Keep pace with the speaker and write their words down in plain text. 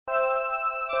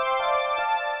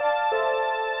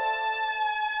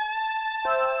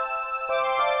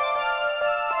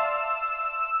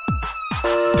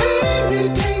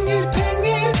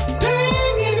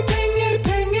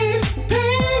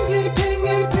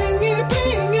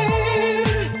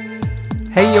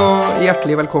Hei og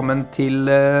hjertelig velkommen til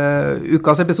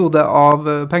ukas episode av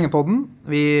Pengepodden.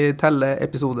 Vi teller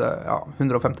episode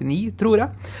 159, tror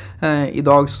jeg. I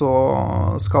dag så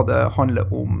skal det handle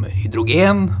om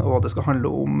hydrogen, og det skal handle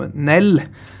om Nel.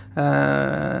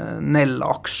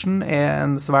 Nel-aksjen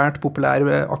en svært populær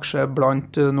aksje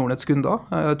blant Nordnets kunder.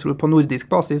 Jeg tror på nordisk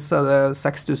basis det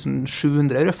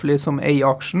 6.700 røffelig som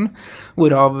eier aksjen,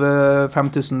 hvorav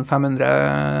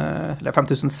 5.500 eller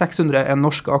 5.600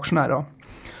 norske aksjonærer.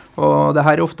 Og det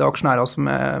her ofte aksjonærer som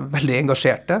veldig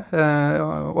engasjerte.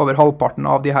 Over halvparten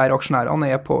av de her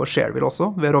aksjonærene på Shareville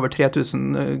også. Vi har over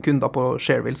 3.000 kunder på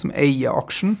Shareville som eier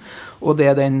aksjen, og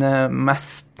det den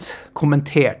mest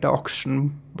kommenterte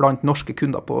aksjen blant norske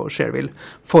kunder på Shareville,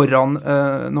 foran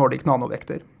Nordic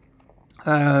Nanovector.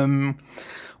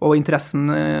 Og interessen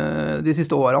de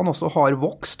siste årene også har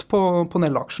vokst på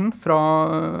Nel-aksjen. Fra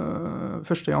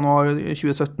 1. januar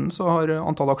 2017 så har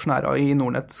antall aksjonærer i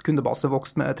Nordnets kundebase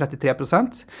vokst med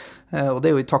 33%. Og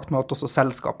det jo i takt med at også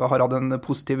selskapet har hatt en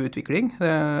positiv utvikling.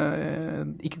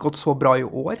 Ikke gått så bra i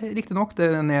år, riktig nok. Det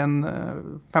ned en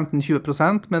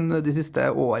 15-20%, men de siste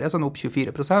året så den opp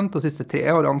 24%, og de siste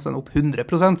 3 årene så den opp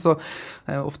 100%. Så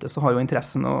ofte så har jo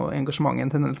interessen og engasjementet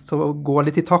en tendens til å gå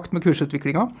litt i takt med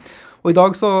kursutviklingen. Og i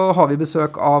dag så har vi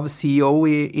besøk av CEO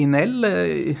i Nel,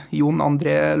 Jon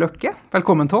André Løkke.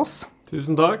 Velkommen til oss.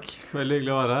 Tusen takk, veldig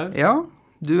hyggelig å være her. Ja,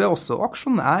 du også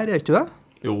aksjonær, ikke det?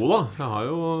 Jo da, jeg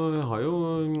har jo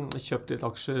kjøpt litt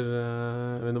aksjer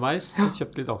underveis.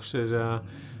 Kjøpt litt aksjer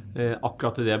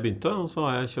akkurat i det jeg begynte, og så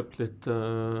har jeg kjøpt litt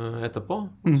etterpå.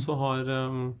 Så har...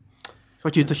 Var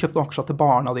ikke ute og kjøpt aksjer til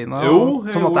barna dine? Jo,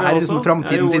 jeg sånn at det her liksom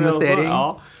fremtidens investering?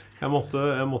 Ja. Jeg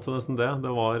måtte nesten det.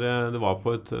 Det var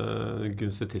på et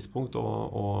gunstig tidspunkt,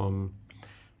 og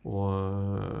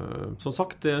som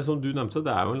sagt, det som du nevnte, det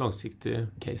jo en langsiktig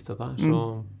case dette her,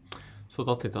 så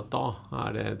da tenkte jeg at da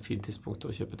det et fint tidspunkt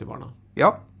å kjøpe til barna.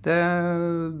 Ja,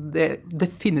 det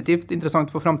definitivt interessant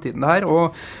for fremtiden det her,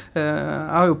 og jeg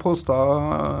har jo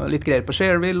postet litt greier på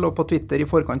Shareville og på Twitter i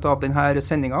forkant av denne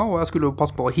sendingen, og jeg skulle jo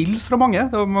passe på å hilse fra mange.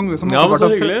 Det var mange som har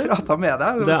pratet med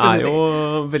deg. Det jo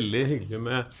veldig hyggelig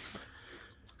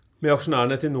med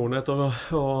aksjonærene til Nordnet,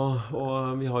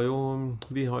 og vi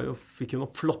fikk jo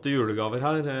noen flotte julegaver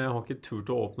her. Jeg har ikke turt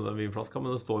å åpne den vinflaska,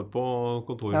 men det står på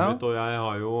kontoret mitt, og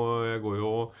jeg går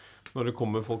jo, når det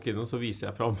kommer folk innom, så viser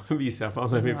jeg fram den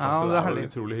vinflaska. Ja, det var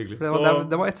utrolig hyggelig.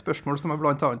 Det var et spørsmål som jeg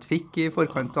blant annet fikk i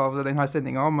forkant av denne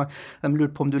sendingen. De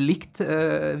lurte på om du likte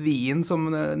vin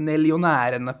som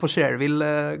Nelionærene på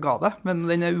Shareville ga deg, men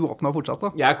den uåpnet fortsatt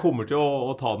da. Jeg kommer til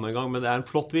å ta den en gang, men det en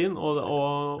flott vin,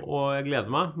 og jeg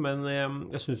gleder meg, men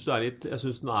jeg synes jeg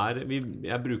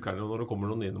bruker den når det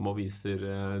kommer noen innom og viser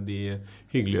de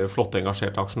hyggelige, flotte,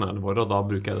 engasjerte aksjonærene våre, og da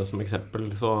bruker jeg det som eksempel,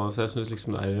 så jeg synes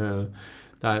liksom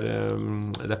det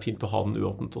er fint å ha den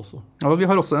uåpnet også. Ja, vi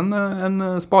har også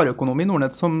en spareøkonom i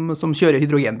Nordnet som kjører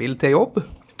hydrogenbil til jobb.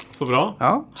 Så bra.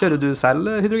 Ja, kjører du selv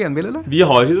hydrogenbil, eller? Vi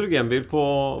har hydrogenbil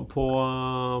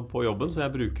på jobben, så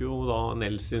jeg bruker jo da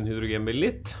Nel sin hydrogenbil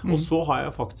litt. Og så har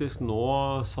jeg faktisk nå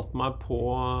satt meg på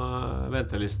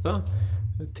venteliste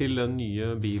til den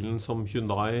nye bilen som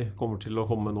Hyundai kommer til å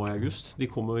komme nå i august. De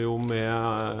kommer jo med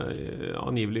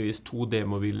angiveligvis 2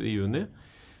 demobiler i juni.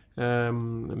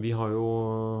 Vi har jo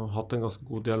hatt en ganske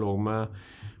god dialog med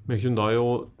Hyundai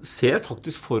og ser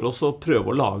faktisk for oss å prøve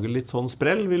å lage litt sånn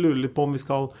sprell. Vi lurer litt på om vi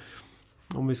skal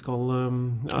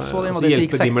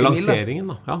hjelpe de med lanseringen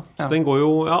da. Ja, så den går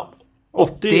jo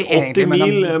 80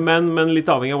 mil, men litt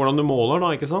avhengig av hvordan du måler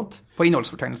da, ikke sant? På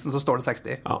innholdsfortegnelsen så står det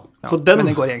 60. Ja. Men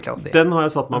den går egentlig 80. Den har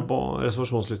jeg satt meg på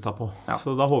reservasjonslista på, så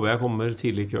da håper jeg kommer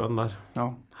tidlig i køen der.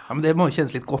 Ja, men det må jo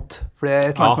kjennes litt godt, for det et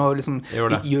eller annet med å liksom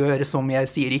gjøre som jeg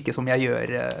sier, ikke som jeg gjør.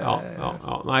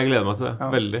 Nei, jeg gleder meg til det,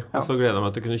 veldig. Og så gleder jeg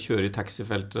meg til å kunne kjøre i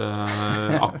taxifeltet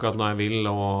akkurat når jeg vil,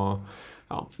 og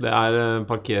det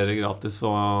parkere gratis,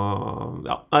 og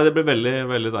det blir veldig,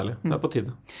 veldig deilig. Det på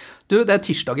tide. Du, det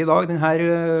tirsdag i dag, denne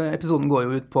episoden går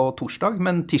jo ut på torsdag,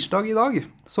 men tirsdag i dag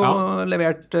så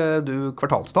leverte du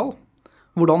kvartalstall.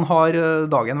 Hvordan har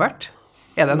dagen vært?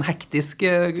 Det en hektisk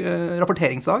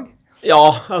rapporteringsdag?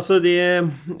 Ja, altså det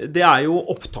jo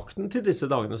opptakten til disse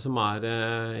dagene som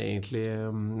egentlig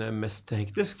mest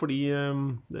hektisk, fordi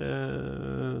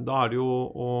da det jo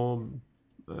å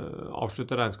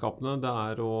avslutte regnskapene, det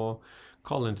å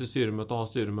kalle inn til styremøte og ha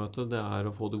styremøte, det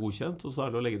å få det godkjent, og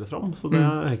så det å legge det frem. Så det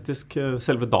hektisk.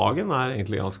 Selve dagen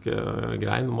egentlig ganske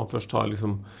grei, når man først har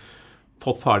liksom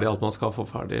fått ferdig alt man skal få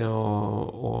ferdig,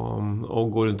 og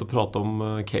gå rundt og prate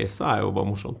om caset jo bare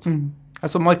morsomt.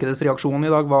 Så markedsreaksjonen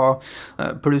I dag var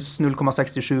pluss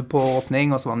 0,67 på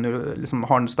åpning, og så var den, liksom,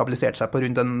 har den stabilisert seg på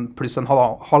rundt pluss en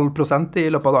halv prosent I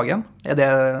løpet av dagen. Det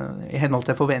I henhold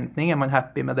til forventning? Man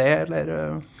happy med det,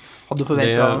 eller hadde du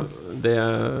forventet?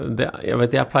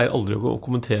 Jeg pleier aldri å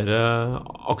kommentere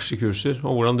aksjekurser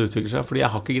og hvordan det utvikler seg, fordi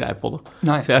jeg har ikke greie på det.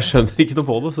 Nei. Så jeg skjønner ikke noe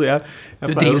på det. Så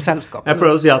du driver selskapet. Jeg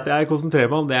prøver å si at jeg konsentrerer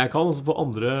meg om det jeg kan, og så får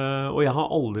andre, og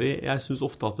jeg synes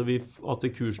ofte at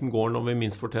kursen går når vi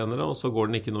minst fortjener det, og så går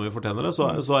den ikke når vi fortjener det,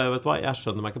 så jeg vet hva, jeg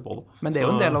skjønner meg ikke på det. Men det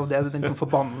jo en del av det, den som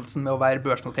forbannelsen med å være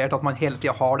børsnotert, at man hele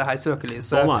tiden har det her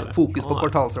søkelyset, fokus på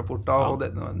kvartalsrapporter, og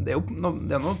det er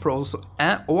noen pros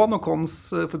og noen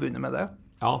cons forbundet med det.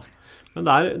 Ja, men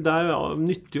det er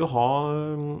nyttig å ha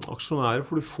aksjonærer,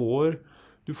 for du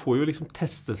får jo liksom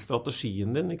testet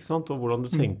strategien din, ikke sant? Og hvordan du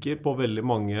tenker på veldig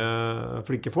mange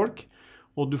flinke folk,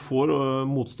 og du får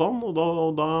motstand, og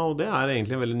det er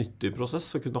egentlig en veldig nyttig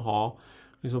prosess å kunne ha,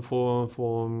 liksom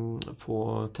få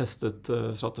testet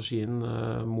strategien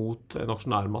mot en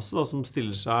aksjonærmasse da, som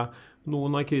stiller seg,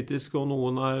 noen er kritiske og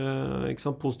noen er ikke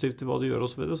sant, positiv til hva de gjør og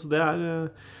så videre,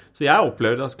 så jeg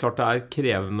opplever det, klart det er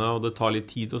krevende og det tar litt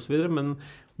tid og så videre,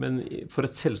 men for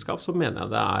et selskap så mener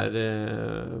jeg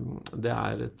det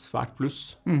er et svært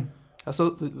pluss.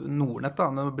 Altså Nordnet da,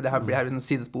 det her blir en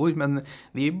sidespor, men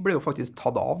vi ble jo faktisk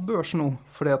tatt av børs nå,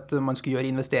 fordi at man skulle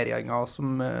gjøre investeringer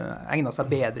som egnet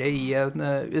seg bedre I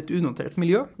et unotert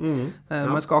miljø.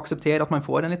 Man skal akseptere at man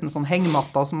får en liten sånn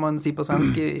hengmatta, som man sier på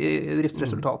svensk, I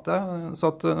driftsresultatet,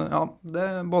 så at ja, det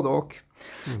både og.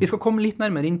 Vi skal komme litt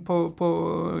nærmere inn på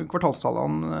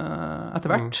kvartalstallene etter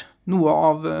hvert. Noe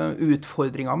av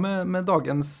utfordringen med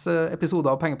dagens episode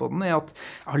av Pengepodden at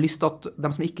jeg har lyst til at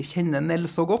de som ikke kjenner Nell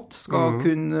så godt skal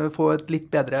kunne få et litt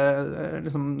bedre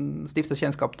liksom, stifte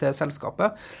kjennskap til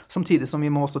selskapet, samtidig som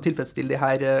vi må også tilfredsstille de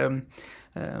her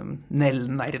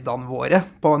Nell-nerdene våre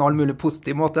på en all mulig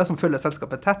positiv måte, som følger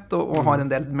selskapet tett og har en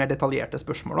del mer detaljerte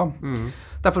spørsmål.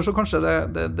 Derfor så kanskje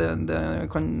det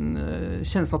kan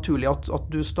kjennes naturlig at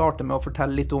du starter med å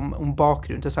fortelle litt om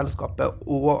bakgrunnen til selskapet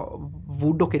og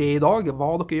hvor dere I dag, hva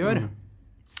dere gjør.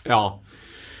 Ja,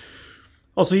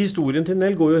 altså historien til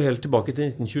Nell går jo helt tilbake til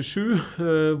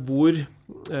 1927, hvor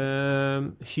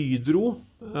Hydro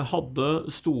hadde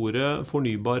store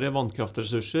fornybare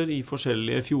vannkraftressurser I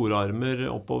forskjellige fjordarmer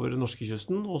oppover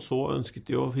norskekysten, og så ønsket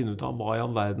de å finne ut av hva I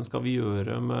all verden skal vi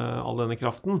gjøre med all denne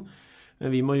kraften.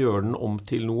 Vi må gjøre den om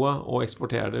til noe og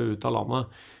eksportere det ut av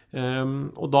landet.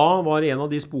 Og da var en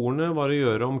av de sporene var å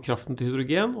gjøre om kraften til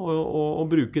hydrogen og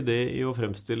bruke det I å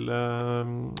fremstille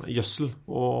gjødsel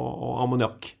og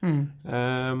ammoniakk.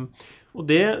 Og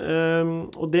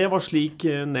det var slik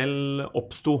Nell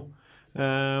oppstod.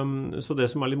 Så det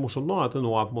som litt morsomt nå at nå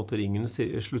på en måte ringen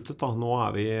sluttet da. Nå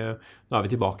vi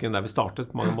tilbake der vi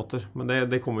startet på mange måter, men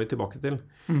det kommer vi tilbake til.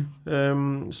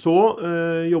 Så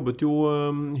jobbet jo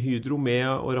Hydro med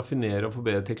å raffinere og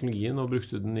forbedre teknologien og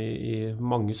brukte den I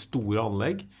mange store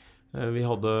anlegg. Vi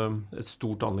hadde et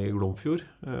stort anlegg I Glomfjord,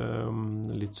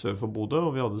 litt sør for Bodø,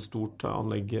 og vi hadde et stort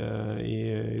anlegg I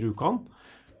Rjukan,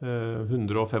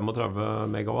 135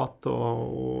 megawatt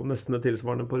og nesten det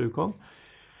tilsvarende på Rjukan.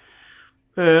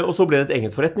 Og så ble det et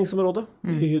eget forretningsområde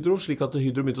I Hydro, slik at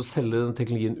Hydro begynte å selge den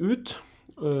teknologien ut.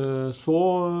 Så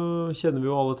kjenner vi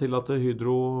jo alle til at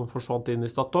Hydro forsvant inn I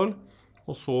Statoil,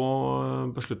 og så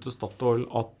besluttet Statoil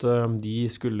at de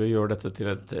skulle gjøre dette til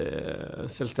et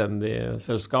selvstendig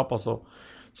selskap, altså,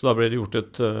 så da ble det gjort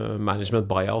et management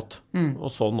buyout,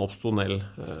 og sånn oppstod Nell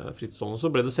frittstående.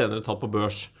 Så ble det senere tatt på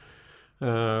børs.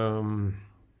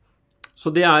 Så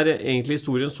det egentlig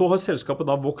historien. Så har selskapet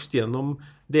da vokst gjennom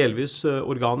delvis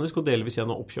organisk og delvis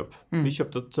gjennom oppkjøp. Vi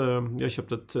har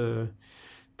kjøpt et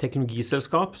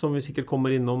teknologiselskap som vi sikkert kommer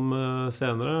innom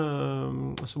senere,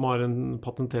 som har en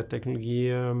patentert teknologi,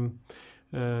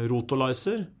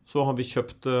 Rotolyzer. Så har vi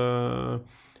kjøpt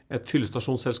et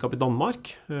fyllestasjonsselskap I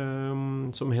Danmark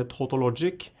som het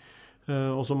Hotologic.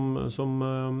 Og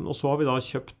så har vi da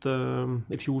kjøpt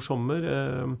I fjor sommer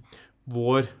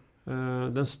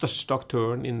den største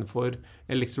aktøren innenfor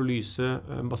elektrolyse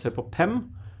basert på PEM,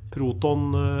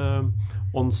 Proton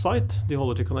On-Site, de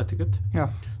holder til Connecticut. Ja.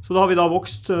 Så da har vi da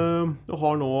vokst og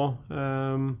har nå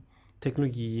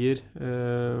teknologier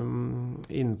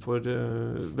innenfor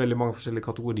veldig mange forskjellige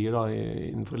kategorier da,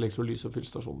 innenfor elektrolyse og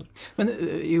fyllestasjoner. Men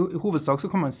I hovedsak så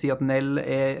kan man si at Nell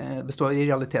består I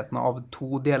realiteten av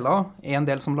to deler. En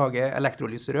del som lager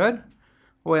elektrolyserør,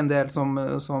 og en del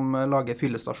som lager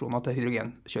fyllestasjoner til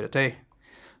hydrogenkjøretøy.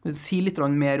 Si litt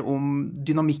mer om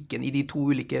dynamikken I de to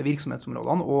ulike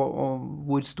virksomhetsområdene, og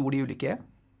hvor stor de ulike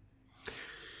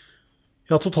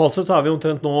Ja, totalt sett er vi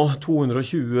omtrent nå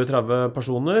 220-30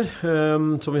 personer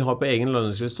som vi har på egen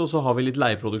lønningsliste, og så har vi litt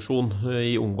leieproduksjon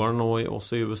i Ungarn og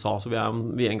også i USA, så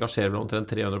vi engasjerer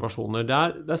omtrent 300 personer.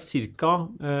 Det er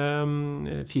cirka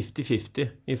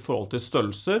 50-50 i forhold til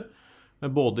størrelser,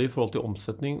 både i forhold til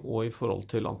omsetning og i forhold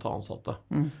til antall ansatte.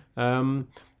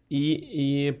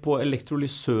 På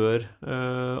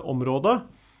elektrolysørområdet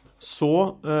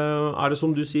så det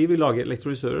som du sier, vi lager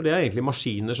elektrolysører. Det egentlig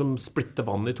maskiner som splitter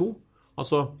vann i to.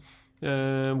 Altså,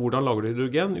 hvordan lager du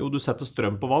hydrogen? Jo, du setter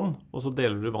strøm på vann, og så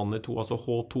deler du vann i to. Altså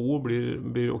H2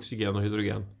 blir oksygen og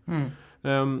hydrogen.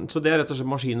 Så det rett og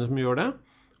slett maskiner som gjør det.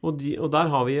 Og der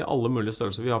har vi alle mulige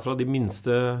størrelser. Vi har fra de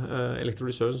minste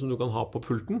elektrolysørene som du kan ha på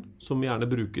pulten, som gjerne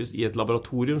brukes i et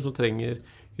laboratorium som trenger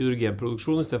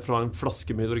hydrogenproduksjon. I stedet for å ha en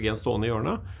flaske med hydrogen stående i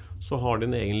hjørnet, så har de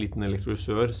en egen liten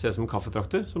elektrolysør, ser som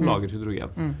kaffetrakter, som lager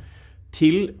hydrogen.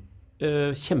 Til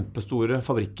kjempestore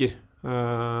fabrikker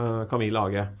kan vi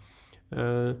lage.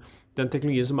 Den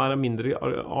teknologien som av mindre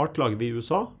art lager vi i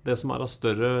USA. Det som av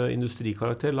større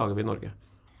industrikarakter lager vi i Norge.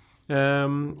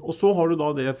 Og så har du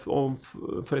da det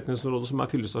forretningsområdet som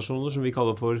fyllestasjoner, som vi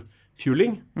kaller for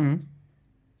fueling.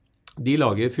 De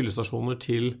lager fyllestasjoner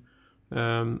til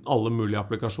alle mulige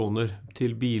applikasjoner,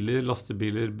 til biler,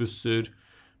 lastebiler, busser,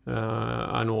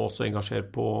 nå også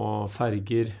engasjert på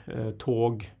ferger,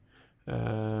 tog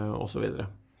og så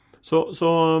videre. Så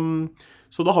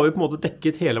da har vi på en måte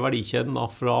dekket hele verdikjeden da,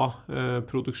 fra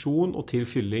produksjon og til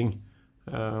fylling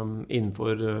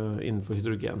innenfor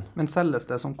hydrogen. Men selges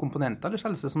det som komponenter, eller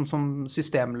selges det som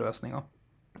systemløsninger?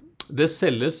 Det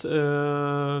selges,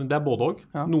 det både og.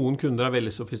 Ja. Noen kunder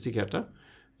veldig sofistikerte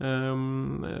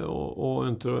og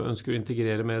ønsker å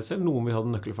integrere med selv. Noen vil ha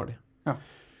den nøkkelferdig. Ja.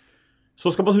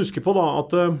 Så skal man huske på da, at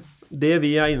det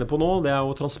vi inne på nå, det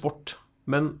jo transport.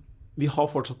 Men vi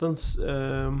har fortsatt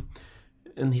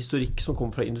en historikk som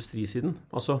kommer fra industrisiden.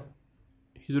 Altså,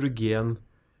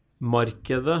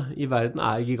 hydrogenmarkedet i verden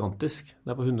gigantisk.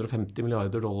 Det på $150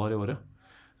 milliarder i året.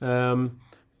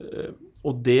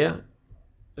 Og det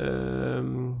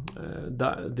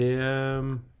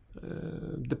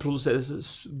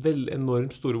produseres vel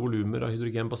enormt store volumer av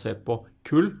hydrogen basert på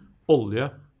kull, olje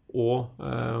og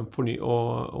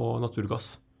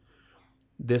naturgass.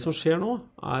 Det som skjer nå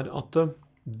at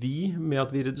med at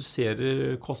vi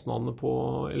reduserer kostnadene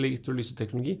på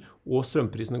elektrolyseteknologi og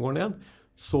strømprisene går ned,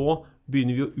 så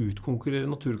begynner vi å utkonkurrere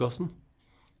naturgassen.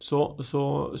 Så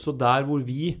der hvor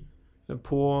vi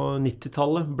på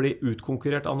 90-tallet ble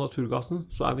utkonkurrert av naturgassen,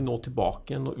 så vi nå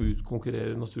tilbake igjen og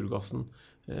utkonkurrerer naturgassen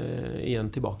igjen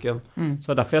tilbake igjen.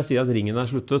 Så det derfor jeg sier at ringen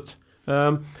sluttet.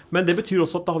 Men det betyr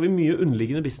også at da har vi mye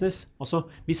underliggende business. Altså,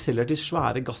 vi selger til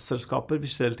svære gasselskaper, vi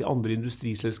selger til andre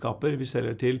industriselskaper, vi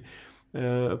selger til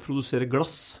produsere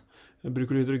glass,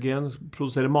 bruker du hydrogen,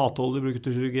 produsere matolje, bruker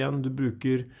du hydrogen, du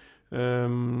bruker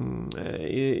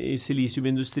i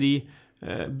silisiumindustri,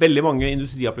 veldig mange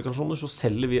industriapplikasjoner, så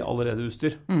selger vi allerede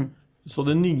utstyr. Så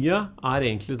det nye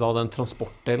egentlig da den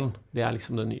transportdelen, det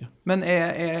liksom det nye. Men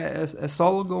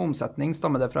salg og omsetning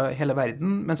stammer det fra hele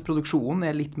verden, mens produksjonen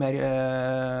litt mer,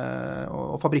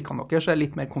 og fabrikkene deres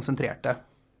litt mer konsentrerte?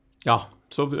 Ja,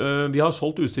 så vi har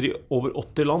solgt utstyr i over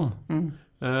 80 land.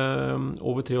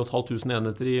 Over 3.500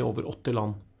 enheter i over 80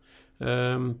 land.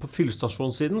 På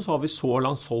fyllestasjonssiden så har vi så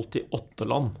langt solgt i 8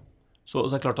 land. Så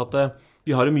det klart at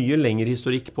vi har en mye lengre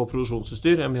historikk på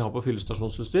produksjonsutstyr enn vi har på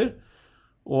fyllestasjonsutstyr.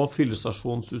 Og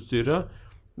fyllestasjonsutstyret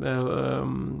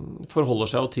forholder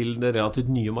seg jo til det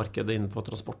relativt nye markedet innenfor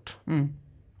transport.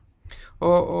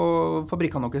 Og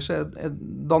fabrikkene deres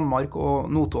Danmark og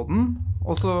Notodden,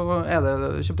 og så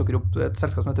kjøpte dere opp et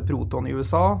selskap som heter Proton i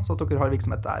USA, så at dere har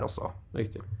virksomhet der også.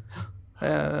 Riktig.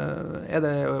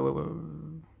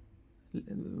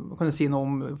 Kan du si noe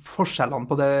om forskjellene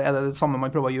på det? Det samme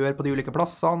man prøver å gjøre på de ulike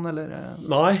plassene, eller?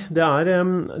 Nei, det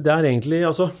egentlig,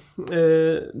 altså,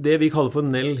 det vi kaller for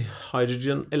Nel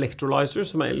Hydrogen Electrolyzer,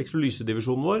 som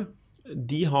elektrolysedivisjonen vår,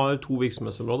 de har 2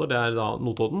 virksomhetsområder, det da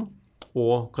Notodden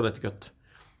og Connecticut.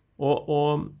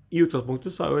 Og i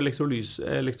utgangspunktet så jo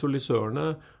elektrolysørene,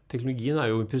 teknologien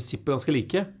jo i prinsippet ganske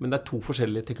like, men det 2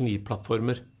 forskjellige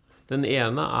teknologiplattformer. Den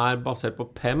ene basert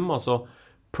på PEM, altså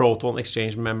Proton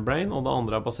Exchange Membrane, og det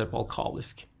andre basert på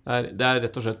alkalisk. Det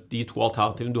rett og slett de 2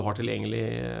 alternativene du har tilgjengelig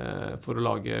for å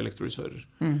lage elektrolysører.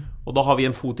 Og da har vi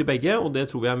en fot i begge, og det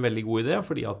tror vi en veldig god idé,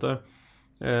 fordi at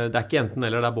det ikke enten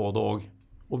eller, det både og.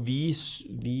 Og vi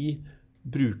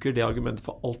bruker det argumentet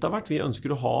for alt det vært. Vi ønsker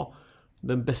å ha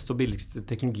den beste og billigste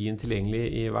teknologien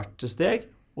tilgjengelig i hvert steg,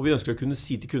 og vi ønsker å kunne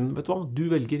si til kunden, vet du hva, du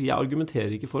velger, jeg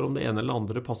argumenterer ikke for om det ene eller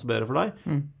andre passer bedre for deg.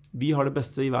 Vi har det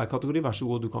beste I hver kategori, vær så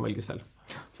god, du kan velge selv.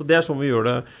 Så det sånn vi gjør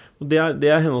det. Og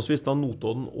det henholdsvis da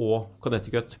Notodden og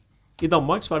Connecticut. I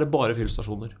Danmark så det bare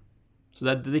fyllstasjoner. Så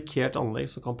det et dedikert anlegg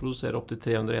som kan produsere opp til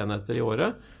 300 enheter I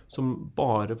året, som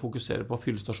bare fokuserer på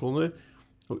fyllstasjoner,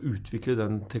 og utvikle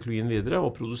den teknologien videre,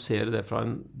 og produsere det fra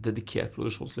en dedikert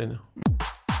produksjonslinje.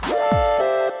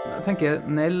 Jeg tenker,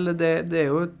 Nel, det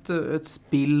jo et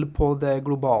spill på det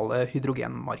globale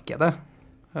hydrogenmarkedet.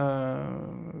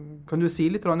 Kan du si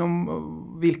litt om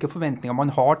hvilke forventninger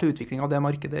man har til utvikling av det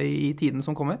markedet I tiden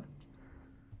som kommer?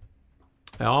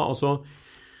 Ja, altså,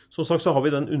 som sagt så har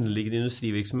vi den underliggende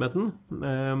industrivirksomheten.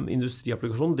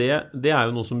 Industriapplikasjon, det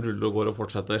jo noe som ruller og går og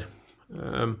fortsetter.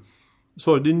 Så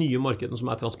har du de nye markedene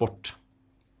som transport.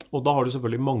 Og da har du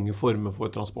selvfølgelig mange former for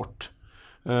transport.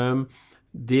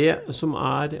 Det som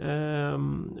det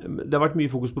har vært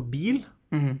mye fokus på bil,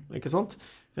 ikke sant?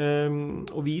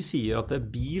 Og vi sier at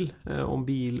om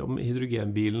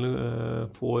hydrogenbilen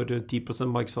får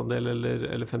 10% markedsandel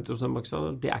eller 50%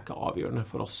 markedsandel, det ikke avgjørende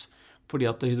for oss. Fordi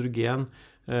at hydrogen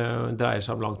dreier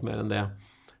seg om langt mer enn det.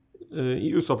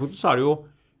 I utgangspunktet så det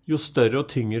jo større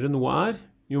og tyngre noe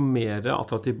jo mer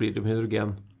attraktivt blir det med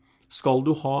hydrogen. Skal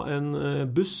du ha en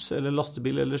buss eller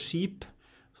lastebil eller skip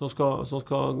som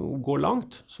skal gå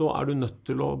langt, så du nødt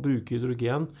til å bruke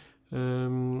hydrogen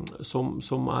som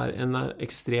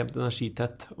ekstremt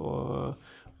energitett,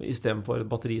 I stedet for et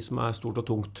batteri som stort og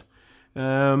tungt.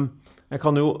 Jeg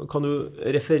kan jo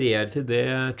referere til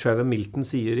det Trevor Milton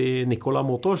sier I Nikola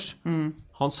Motors.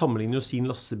 Han sammenligner jo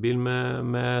sin lastebil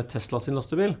med Tesla sin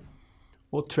lastebil.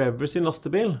 Og Trevor sin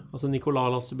lastebil, altså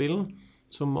Nikola-lastebilen,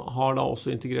 som har da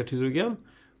også integrert hydrogen,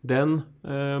 den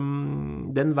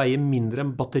veier mindre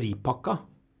enn batteripakka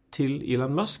til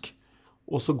Elon Musk,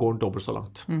 og så går den dobbelt så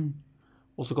langt.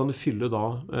 Og så kan du fylle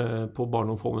da på bare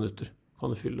noen få minutter.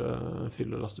 Kan du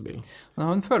fylle lastebilen. Jeg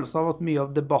har en følelse av at mye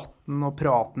av debatten og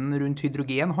praten rundt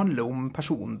hydrogen handler om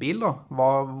personbil. Da.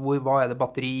 Hva det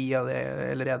batteri,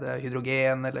 eller det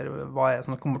hydrogen, eller hva det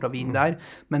som kommer til å vinne der?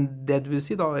 Men det du vil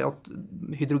si da, at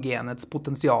hydrogenets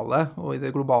potensiale, og I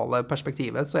det globale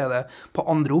perspektivet, så det på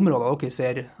andre områder dere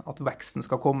ser at veksten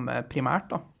skal komme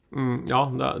primært da. Ja,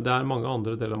 det mange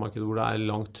andre deler av markedet hvor det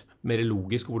langt mer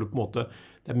logisk, hvor det på en måte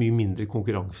det mye mindre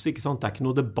konkurranse, ikke sant? Det ikke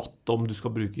noe debatt om du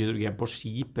skal bruke hydrogen på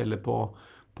skip eller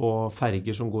på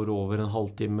ferger som går over en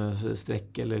halvtime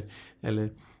strekk, eller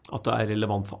at det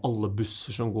relevant for alle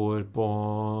busser som går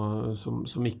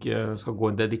som ikke skal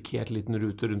gå en dedikert liten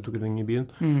rute rundt omkring I byen.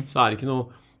 Så det ikke noe,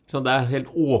 så det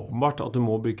helt åpenbart at du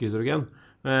må bruke hydrogen.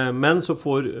 Men så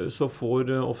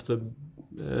får ofte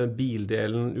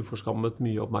bildelen uforskammet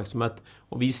mye oppmerksomhet,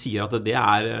 og vi sier at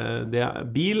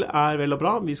bil vel og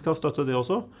bra, vi skal støtte det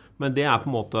også, men det på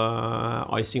en måte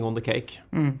icing on the cake.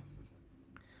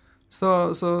 Så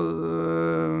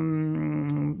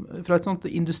fra et sånt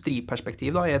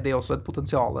industriperspektiv da, det også et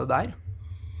potensiale der?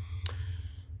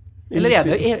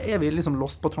 Eller vi liksom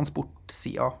lost på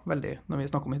transportsiden veldig når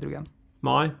vi snakker om hydrogen?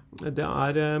 Nei, det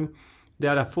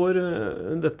derfor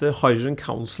dette Hydrogen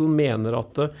Council mener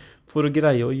at for å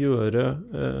greie å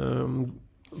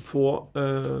få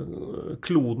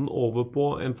kloden over på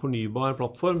en fornybar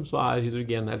plattform, så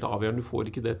hydrogen helt avgjørende. Du får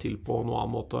ikke det til på noen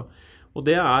annen måte. Og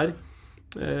det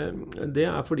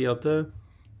fordi at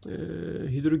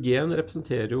hydrogen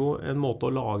representerer jo en måte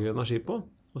å lagre energi på.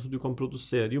 Altså du kan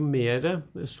produsere, jo mer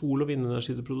sol- og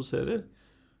vindenergi du produserer,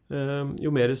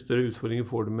 jo mer større utfordringer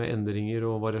får du med endringer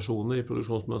og variasjoner I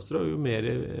produksjonsmønstre, og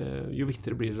jo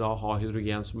viktigere blir det da å ha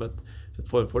hydrogen som et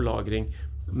form for lagring.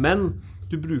 Men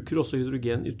du bruker også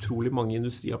hydrogen I utrolig mange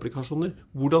industriapplikasjoner.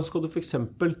 Hvordan skal du for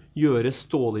eksempel gjøre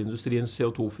stålindustrien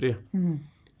CO2-fri?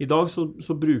 I dag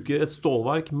så bruker et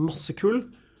stålverk masse kull,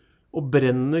 og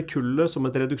brenner kullet som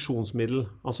et reduksjonsmiddel.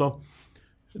 Altså,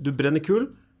 du brenner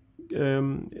kull,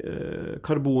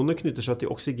 karbonet knytter seg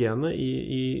til oksygenet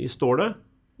I stålet,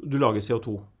 du lager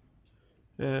CO2.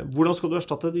 Hvordan skal du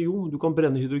erstatte det? Jo, du kan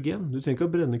brenne hydrogen. Du trenger ikke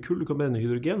å brenne kull, du kan brenne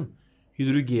hydrogen.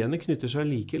 Hydrogenet knytter seg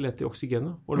like lett til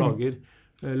oksygenet og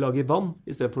lager vann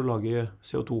I stedet for å lage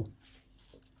CO2.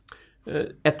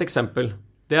 Et eksempel.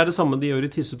 Det det samme de gjør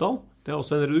I Tissudal. Det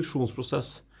også en reduksjonsprosess.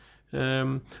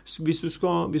 Hvis du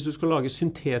skal lage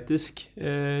syntetisk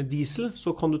diesel,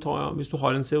 så kan du hvis du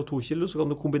har en CO2-kilde, så kan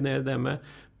du kombinere det med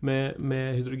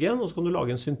hydrogen, og så kan du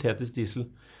lage en syntetisk diesel.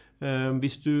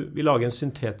 Hvis du vil lage en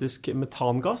syntetisk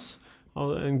metangass,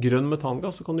 en grønn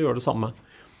metangass, så kan du gjøre det samme.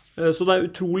 Så det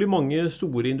utrolig mange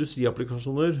store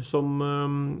industriapplikasjoner som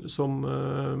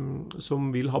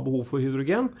vil ha behov for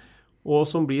hydrogen, og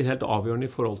som blir helt avgjørende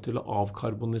I forhold til å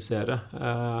avkarbonisere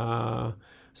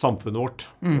samfunnet vårt,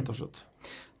 rett og slett.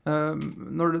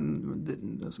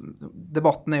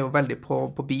 Debatten jo veldig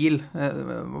på bil.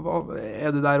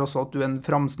 Du der også at du en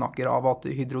framsnakker av at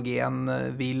hydrogen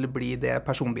vil bli det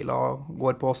personbiler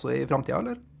går på også i fremtiden,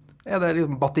 eller? Det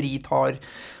liksom batteri tar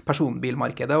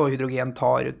personbilmarkedet, og hydrogen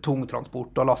tar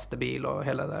tungtransport og lastebil og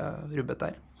hele det rubbet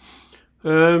der?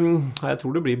 Jeg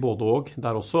tror det blir både og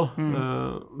der også.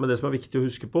 Men det som viktig å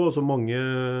huske på, og som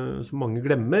mange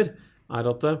glemmer,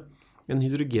 at en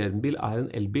hydrogenbil en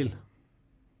elbil.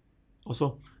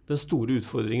 Altså, den store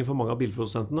utfordringen for mange av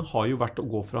bilprodusentene har jo vært å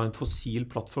gå fra en fossil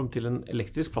plattform til en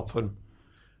elektrisk plattform.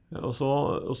 Og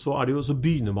så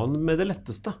begynner man med det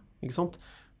letteste, ikke sant?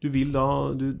 Du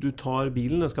tar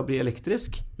bilen, den skal bli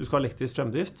elektrisk, du skal ha elektrisk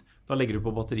fremdrift, da legger du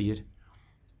på batterier.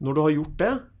 Når du har gjort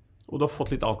det, og du har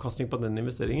fått litt avkastning på den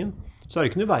investeringen, så det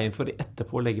ikke noe veien for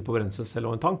etterpå å legge på brenselcelle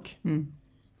og en tank.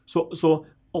 Så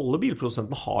alle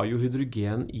bilprodusentene har jo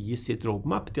hydrogen i sitt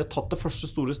roadmap. De har tatt det første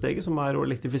store steget, som å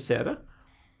elektrifisere.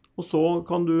 Og så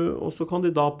kan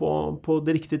de da på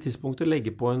det riktige tidspunktet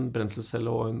legge på en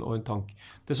brenselcelle og en tank.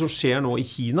 Det som skjer nå i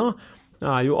Kina,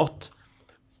 jo at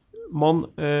man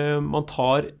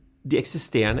tar de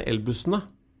eksisterende elbussene,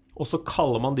 og så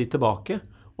kaller man de tilbake,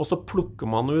 og så plukker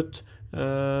man ut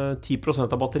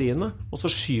 10% av batteriene, og så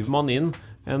skyver man inn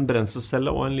en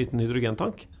brenselcelle og en liten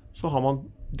hydrogentank. Så har man,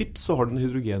 så har du en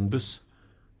hydrogenbuss.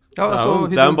 Ja, altså,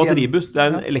 det en batteribuss, det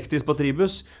en elektrisk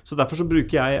batteribuss, så derfor så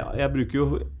bruker jeg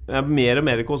mer og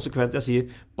mer konsekvent, jeg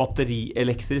sier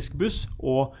batterielektrisk buss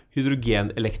og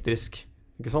hydrogenelektrisk.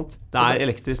 Ikke sant? Det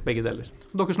elektrisk begge deler.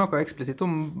 Dere snakket eksplisitt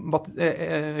om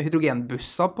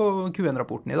hydrogenbusser på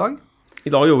Q1-rapporten i dag. I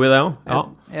dag gjorde vi det, ja.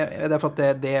 Det for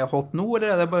at det hot nå,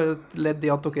 eller det bare et ledd i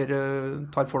at dere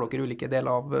tar for dere ulike deler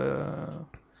av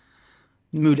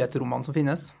mulighetsrommene som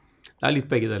finnes? Det litt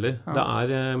begge deler.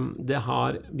 Ja.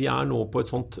 Vi nå på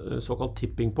et sånt såkalt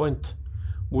tipping point,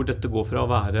 hvor dette går fra å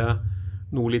være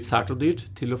noe litt sært og dyrt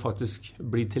til å faktisk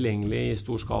bli tilgjengelig i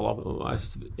stor skala og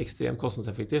ekstremt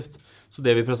kostnadseffektivt. Så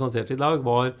det vi presenterte i dag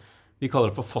vi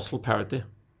kaller det for fossil parity.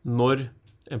 Når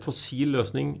en fossil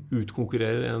løsning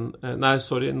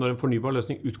når en fornybar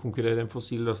løsning utkonkurrerer en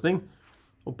fossil løsning.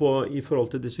 Og i forhold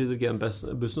til disse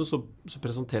hydrogenbussene så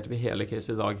presenterte vi hele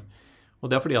case i dag. Og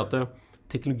det fordi at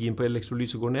teknologien på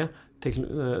elektrolyse går ned,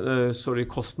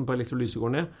 kosten på elektrolyse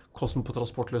går ned, kosten på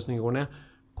transportløsninger går ned,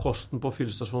 kosten på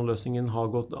fyllestasjonløsningen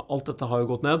alt dette har jo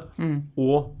gått ned,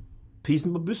 og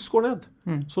prisen på buss går ned.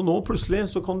 Så nå plutselig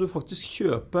så kan du faktisk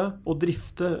kjøpe og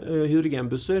drifte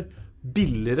hydrogenbusser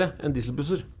billigere enn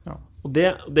dieselbusser. Ja. Og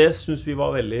det synes vi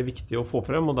var veldig viktig å få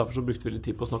frem, og derfor så brukte vi litt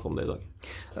tid på å snakke om det i dag.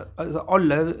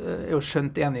 Alle jo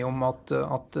skjønt enige om at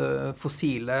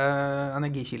fossile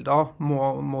energikilder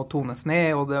må tones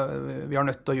ned, og vi har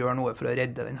nødt til å gjøre noe for å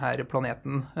redde denne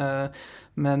planeten.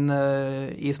 Men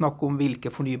i snakk om hvilke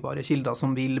fornybare kilder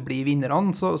som vil bli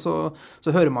vinnerne, så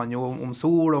hører man jo om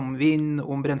sol, om vind,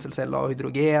 om brenselceller og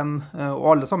hydrogen, og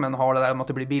alle sammen har det der om at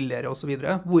det blir billigere og så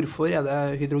videre. Hvorfor det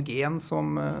hydrogen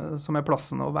som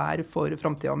plassen å være for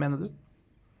fremtiden, mener du?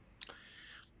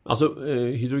 Altså,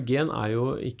 hydrogen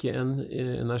jo ikke en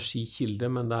energikilde,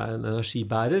 men det en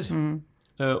energibærer.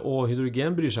 Og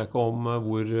hydrogen bryr seg ikke om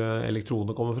hvor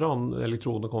elektronene kommer fra. Om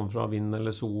elektronene kommer fra vind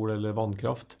eller sol eller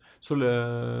vannkraft. Så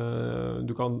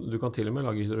du kan til og med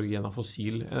lage hydrogen av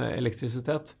fossil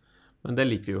elektrisitet. Men det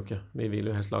liker vi jo ikke. Vi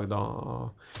vil jo helst lage da.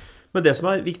 Men det som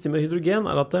viktig med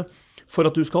hydrogen at for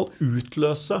at du skal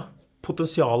utløse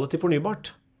potensialet til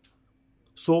fornybart,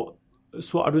 så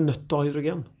du nødt til å ha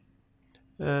hydrogen.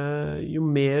 Jo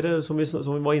mer, som vi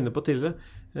var inne på tidligere,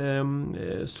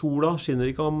 sola skinner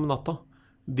ikke om natta.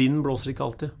 Vinden blåser ikke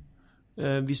alltid.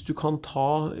 Hvis du kan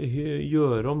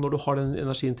gjøre om, når du har den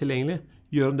energien tilgjengelig,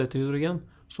 gjøre om det til hydrogen,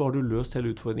 så har du løst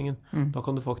hele utfordringen. Da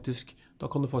kan du faktisk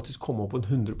komme opp på en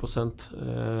 100%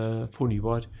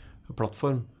 fornybar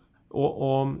plattform.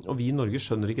 Og vi i Norge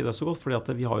skjønner ikke det så godt,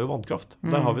 fordi vi har jo vannkraft.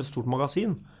 Der har vi et stort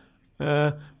magasin.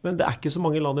 Men det ikke så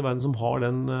mange land i verden som har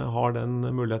den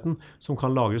muligheten, som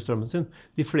kan lagre strømmen sin.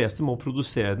 De fleste må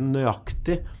produsere den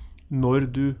nøyaktig når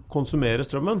du konsumerer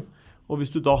strømmen. Og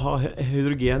hvis du da har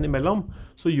hydrogen imellom,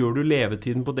 så gjør du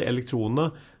levetiden på de elektronene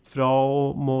fra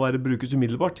må brukes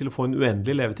umiddelbart til å få en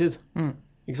uendelig levetid.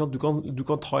 Ikke sant? Du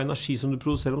kan ta energi som du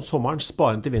produserer om sommeren,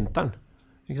 spare den til vinteren.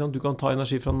 Ikke sant? Du kan ta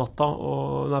energi fra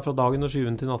dagen og skyve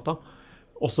den til natta,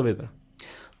 og så videre.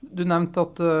 Du nevnte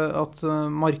at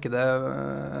markedet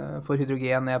for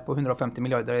hydrogen på $150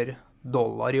 milliarder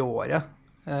i året.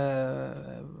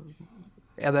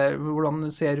 Hvordan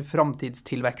ser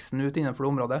framtidstilveksten ut innenfor det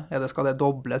området? Skal det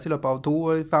dobles i løpet av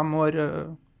 2-5 år?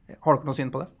 Har dere noe syn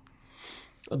på det?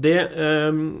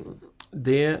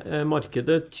 det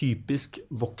markedet typisk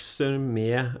vokser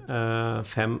med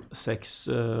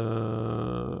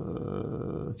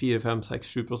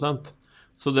 4-5-6-7%.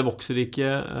 Så det vokser ikke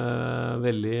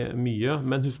veldig mye.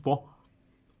 Men husk på,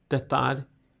 dette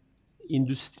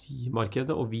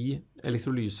industrimarkedet, og vi,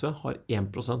 elektrolyse, har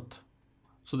 1%.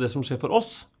 Så det som skjer for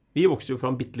oss, vi vokser jo fra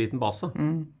en bitteliten base.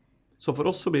 Så for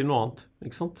oss så blir det noe annet,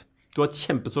 ikke sant? Du har et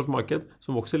kjempestort marked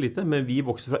som vokser lite, men vi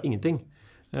vokser fra ingenting.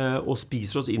 Og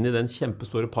spiser oss inn i den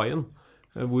kjempestore paien,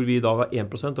 hvor vi da har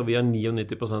 1%, og vi har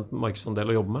 99% markedsandel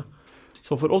å jobbe med.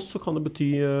 Så for oss så kan det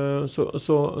bety,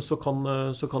 så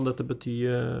kan dette bety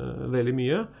veldig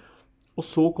mye. Og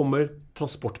så kommer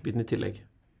transportbiten i tillegg.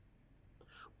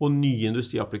 Og nye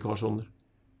industriapplikasjoner,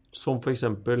 som for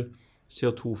eksempel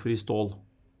CO2-fri stål,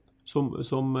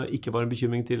 som ikke var en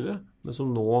bekymring tidligere, men som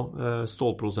nå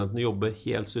stålprodusentene jobber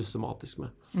helt systematisk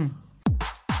med.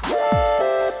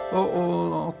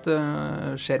 Og at det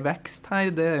skjer vekst her,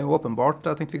 det jo åpenbart.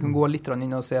 Jeg tenkte vi kan gå litt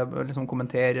inn og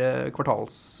kommentere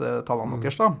kvartalstallene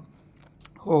deres da.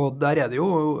 Og der det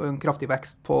jo en kraftig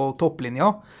vekst på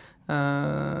topplinja,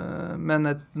 men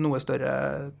et noe større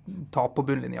tap på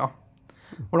bunnlinja.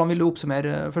 Hvordan vil du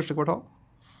oppsummere første kvartal?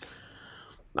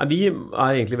 Nei, vi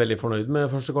egentlig veldig fornøyd med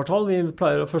første kvartal.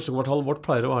 Første kvartalet vårt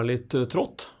pleier å være litt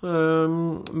trått,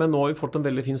 men nå har vi fått en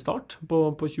veldig fin start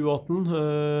på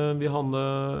 2018. Vi hadde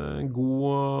en god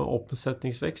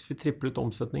omsetningsvekst, vi triplet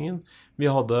omsetningen. Vi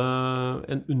hadde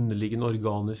en underliggende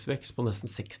organisk vekst på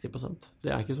nesten 60%.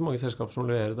 Det ikke så mange selskaper som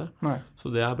leverer det, Nei. Så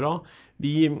det bra.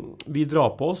 Vi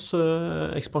drar på oss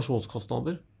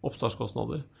ekspansjonskostnader,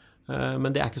 oppstartskostnader,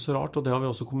 men det ikke så rart, og det har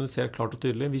vi også kommunisert klart og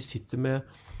tydelig. Vi sitter med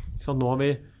Nå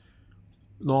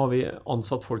har vi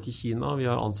ansatt folk i Kina, vi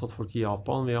har ansatt folk i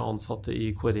Japan, vi har ansatte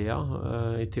i Korea,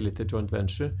 i tillegg til joint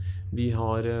venture. Vi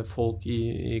har folk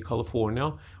i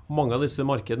California. Og mange av disse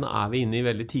markedene vi inne i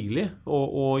veldig tidlig,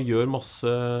 og gjør masse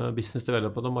business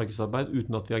development og markedsarbeid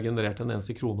uten at vi har generert en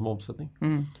eneste krone med omsetning.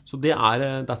 Så det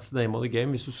that's the name of the game.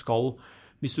 Hvis vi skal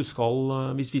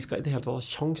i det hele tatt ha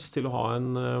sjans til å ha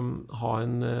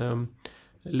en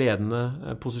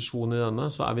ledende posisjon i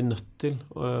denne, så vi nødt til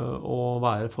å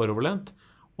være foroverlent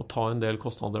og ta en del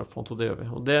kostnader opp, og det gjør vi.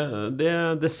 Og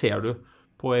det ser du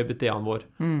på EBITDA-en vår,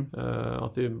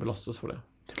 at vi belastes for det.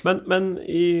 Men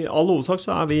i all hovedsak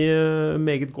så vi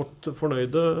meget godt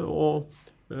fornøyde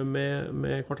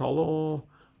med kvartalet,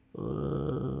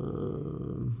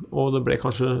 og det ble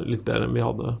kanskje litt bedre enn vi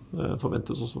hadde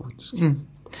forventet også, faktisk.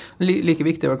 Like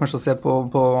viktig kanskje å se på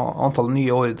antallet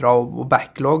nye ordrer og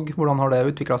backlog. Hvordan har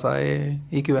det utviklet seg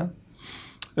i Q1?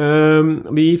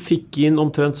 Vi fikk inn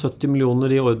omtrent 70 millioner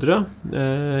i ordre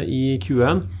i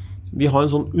Q1. Vi har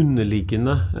en sånn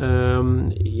underliggende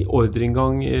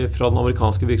ordreinngang fra den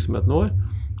amerikanske virksomheten vår,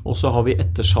 og så har vi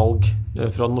ettersalg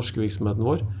fra den norske virksomheten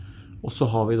vår, og så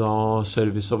har vi da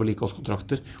service- og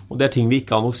vedlikeholdskontrakter. Og det ting vi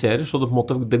ikke annonserer, så det, på en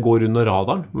måte, det går under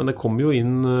radaren, men det kommer jo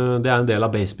inn, det en del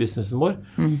av base-businessen vår.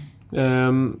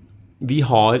 Vi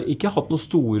har ikke hatt noen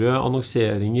store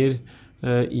annonseringer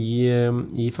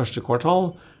i første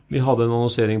kvartal. Vi hadde en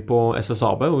annonsering på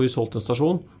SSAB, hvor vi solgte en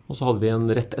stasjon, og så hadde vi en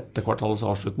rett etter kvartalets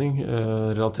avslutning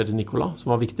relatert til Nikola,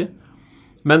 som var viktig.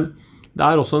 Men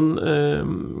det også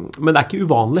men det ikke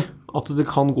uvanlig at det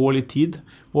kan gå litt tid,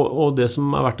 og det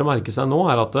som verdt å merke seg nå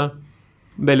at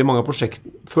veldig mange prosjekter,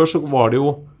 før så var det jo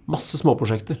masse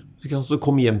småprosjekter, så det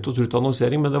kom hjem til å trutte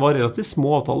annonsering, men det var relativt små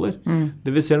avtaler.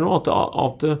 Det vi ser nå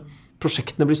at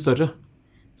prosjektene blir større,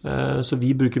 så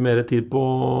vi bruker mer tid på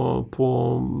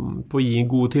å gi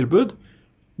en gode tilbud,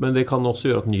 men det kan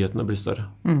også gjøre at nyhetene blir større.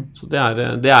 Så det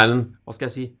en, hva skal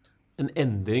jeg si, en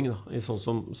endring da, i sånn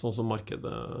som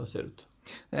markedet ser ut.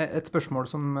 Et spørsmål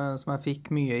som jeg fikk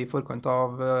mye i forkant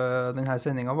av denne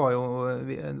sendingen var jo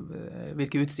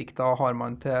hvilke utsikter har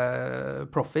man til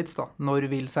profits da? Når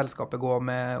vil selskapet gå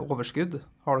med overskudd?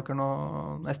 Har dere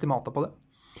noen estimater på det?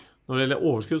 Når det gjelder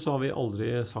overskudd så har vi aldri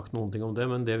sagt noen ting om det,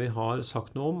 men det vi har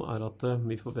sagt noe om at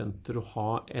vi forventer å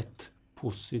ha et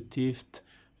positivt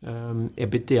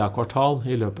EBITDA-kvartal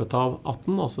i løpet av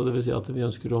 18, altså det vil si at vi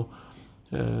ønsker å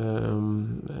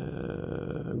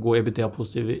gå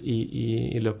EBITDA-positiv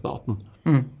i løpet av 18.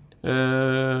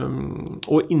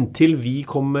 Og inntil vi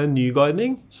kommer med ny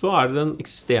guiding, så det den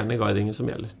eksisterende guidingen som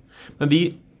gjelder. Men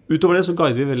utover det så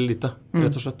guider vi veldig lite,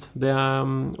 rett og slett.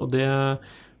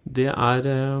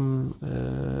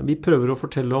 Vi prøver å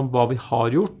fortelle om hva vi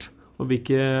har gjort, og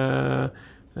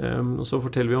så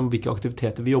forteller vi om hvilke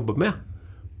aktiviteter vi jobber med.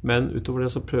 Men utover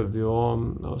det så prøver vi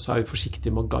så vi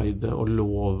forsiktige med å guide og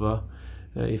love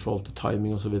i forhold til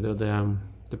timing og så videre.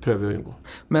 Det prøver vi å unngå.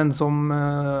 Men som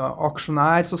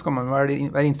aksjonær så skal man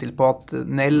være innstilt på at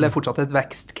Nel er fortsatt et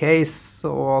vekstcase,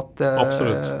 og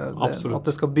at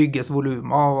det skal bygges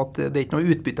volumer, og at det er ikke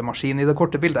noe utbyttemaskin i det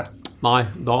korte bildet. Nei,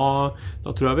 da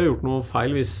tror jeg vi har gjort noe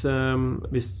feil hvis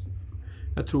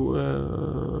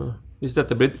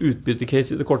dette blir et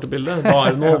utbyttecase i det korte bildet, da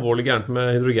er det noe alvorlig gærent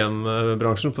med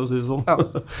hydrogenbransjen, for å si det sånn. Ja.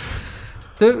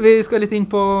 Vi skal litt inn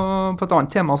på et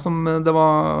annet tema som det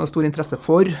var stor interesse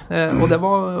for, og det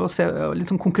var å se litt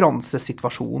sånn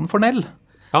konkurransesituasjonen for Nel.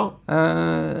 Ja.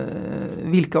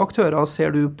 Hvilke aktører ser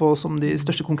du på som de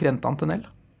største konkurrentene til Nel?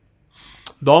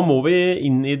 Da må vi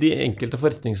inn i de enkelte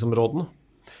forretningsområdene.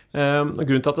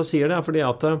 Grunnen til at jeg sier det er fordi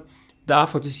at det er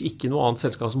faktisk ikke noe annet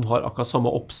selskap som har akkurat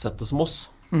samme oppsettet som oss.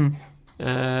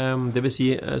 Det vil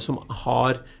si som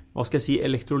har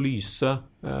elektrolyse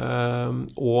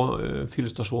og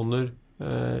fyllestasjoner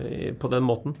på den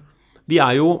måten. Vi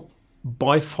er jo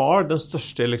by far den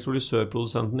største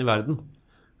elektrolysørprodusenten i verden.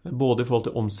 Både i forhold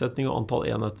til omsetning og antall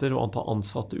enheter og antall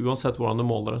ansatte. Uansett hvordan du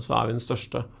måler det, så er vi den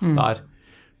største der.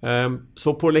 Så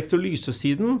på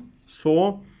elektrolysesiden så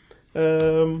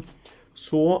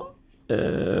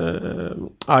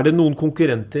er det noen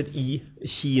konkurrenter i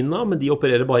Kina, men de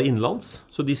opererer bare innenlands,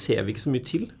 så de ser vi ikke så mye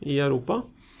til i Europa.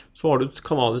 Så har du et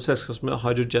kanadisk selskap som heter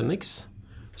Hydrogenics,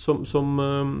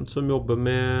 som jobber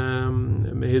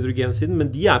med hydrogensiden, men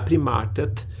de er primært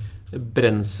et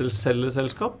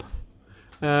brenselcelleselskap.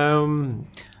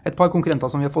 Et par konkurrenter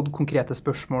som vi har fått konkrete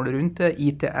spørsmål rundt,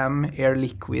 ITM, Air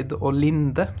Liquide og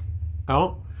Linde. Ja,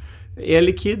 Air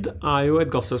Liquide er jo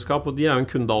et gasselskap, og de er jo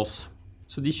en kunde av oss.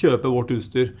 Så de kjøper vårt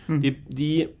utstyr.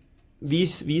 Vi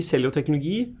selger jo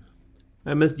teknologi,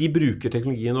 mens de bruker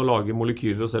teknologien og lager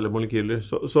molekyler og selger molekyler.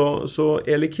 Så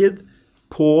Air Liquide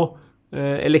på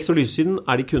elektrolysesiden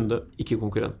er de kunde, ikke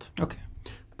konkurrent. Okay.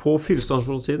 På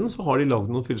fyllestasjonssiden så har de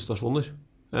laget noen fyllestasjoner,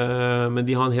 men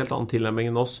de har en helt annen tilnærming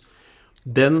enn oss.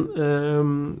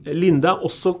 Linde er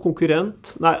også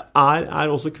konkurrent,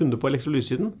 er også kunde på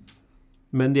elektrolysesiden,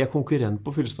 men de er konkurrent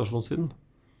på fyllestasjonssiden.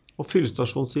 Og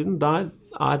fyllestasjonssiden, der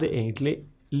er det egentlig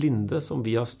Linde som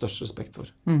vi har størst respekt for.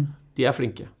 De er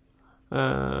flinke.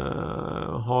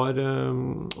 Har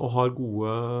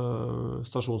gode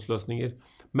stasjonsløsninger.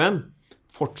 Men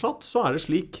fortsatt så er det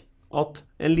slik at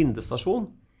en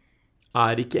Linde-stasjon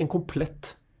er ikke en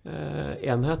komplett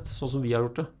enhet, sånn som vi har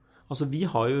gjort det. Altså vi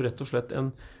har jo rett og slett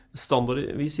en standard,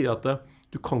 vi sier at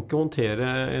du kan ikke håndtere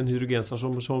en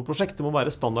hydrogenstasjon som et prosjekt, det må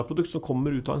være standardprodukt som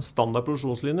kommer ut av en standard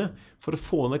produksjonslinje for å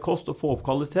få ned kost og få opp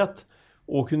kvalitet,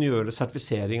 og kunne gjøre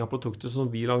sertifisering av produkter,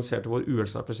 som vi lanserte vår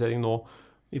UL-sertifisering nå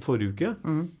i forrige uke.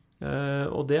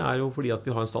 Og det er jo fordi at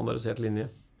vi har en standardisert linje.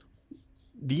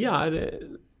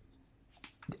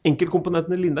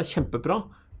 Enkeltkomponentene i Linde er kjempebra,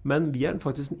 men vi er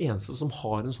faktisk den eneste som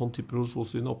har en sånn type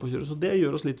produksjonslinje opp å kjøre, så det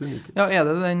gjør oss litt unike. Ja, er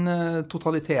det den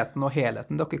totaliteten og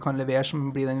helheten dere kan levere som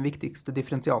blir den viktigste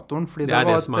differensiatoren? Fordi det er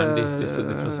det som er den viktigste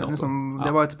differensiatoren.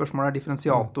 Det var et spørsmål av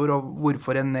differensiator, og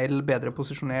hvorfor er Nel bedre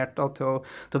posisjonert til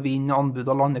å vinne anbud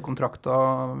og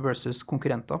landekontrakter versus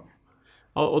konkurrenter?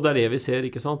 Og det er det vi ser,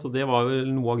 ikke sant? Og det var vel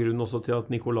noe av grunnen også til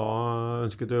at Nicolas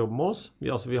ønsket å jobbe med oss.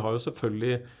 Vi har jo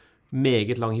selvfølgelig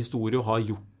meget lang historie og har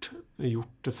gjort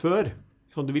det før.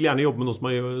 Så du vil gjerne jobbe med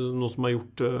noe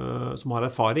som har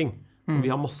erfaring.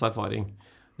 Vi har masse erfaring.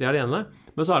 Det er det ene.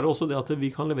 Men så er det også det at vi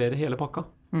kan levere hele pakka.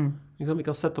 Vi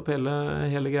kan sette opp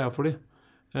hele greia for dem.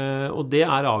 Og det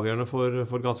er avgjørende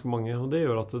for ganske mange. Og det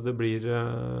gjør at det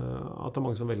er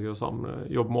mange som velger å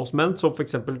jobbe med oss. Men som for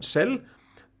eksempel Shell,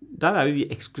 der er jo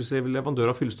vi eksklusiv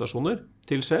leverandør av fyllestasjoner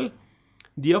til Shell.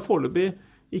 De har foreløpig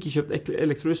ikke kjøpt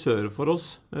elektrolysører fra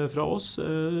oss,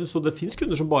 så det finnes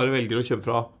kunder som bare velger å kjøpe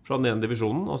fra den ene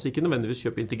divisjonen, altså ikke nødvendigvis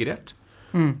kjøpe integrert.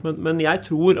 Men jeg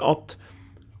tror at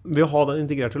ved å ha den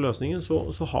integrerte løsningen,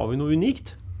 så har vi noe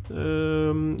unikt,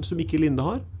 som ikke Linde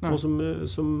har, og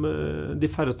som de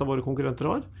færreste av våre konkurrenter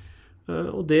har.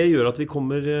 Og det gjør at vi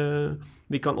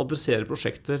kan adressere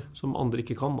prosjekter som andre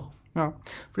ikke kan da. Ja,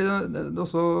 fordi det er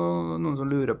også noen som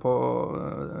lurer på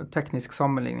teknisk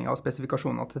sammenligning av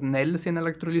spesifikasjoner til Nel sin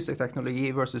elektrolyseteknologi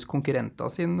versus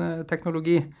konkurrenter sin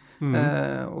teknologi,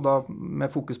 og da med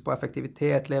fokus på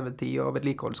effektivitet, levetid og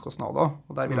vedlikeholdskostnader,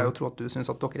 og der vil jeg jo tro at du synes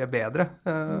at dere er bedre.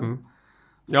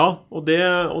 Ja, og det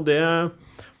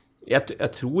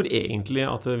jeg tror egentlig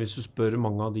at hvis du spør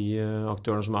mange av de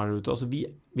aktørene som er der ute, altså vi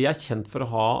er kjent for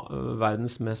å ha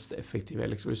verdens mest effektive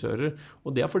elektrolysører,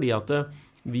 og det er fordi at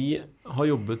vi har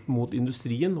jobbet mot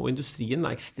industrien, og industrien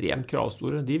er ekstremt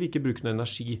kravstore. De vil ikke bruke noe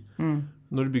energi.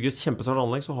 Når du bygger et kjempestort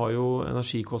anlegg, så har jo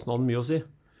energikostnaden mye å si.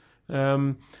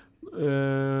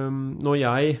 Når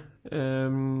jeg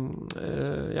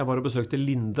jeg var og besøkte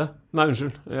Linde. Nei,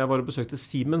 unnskyld. Jeg var og besøkte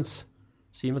Siemens.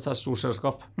 Siemens et stort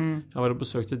selskap. Jeg var og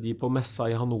besøkte de på messa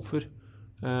i Hannover.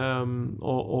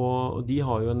 Og de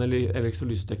har jo en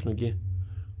elektrolyseteknologi.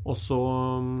 Og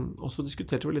så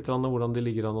diskuterte vi litt om hvordan de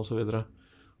ligger an og så videre.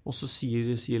 Og så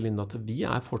sier Linde at vi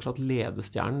fortsatt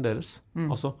ledestjernen deres.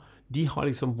 Altså, de har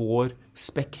liksom vår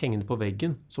spekk hengende på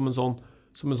veggen som en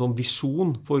sånn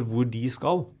visjon for hvor de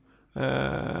skal.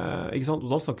 Ikke sant? Og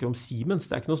da snakker vi om Siemens,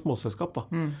 det ikke noe småselskap da.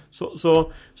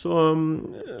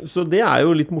 Så det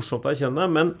jo litt morsomt å erkjenne,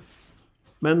 men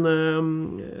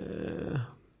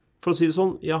for å si det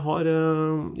sånn, jeg har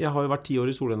jo vært 10 år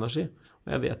i solenergi, og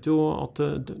jeg vet jo at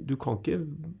du kan ikke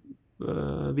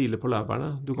hvile på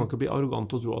laurbærene, du kan ikke bli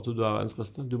arrogant og tro at du verdens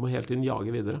beste, du må hele tiden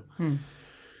jage videre.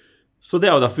 Så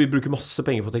det jo derfor vi bruker masse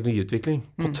penger på teknologiutvikling,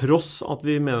 på tross at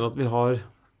vi mener at vi har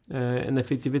en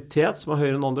effektivitet som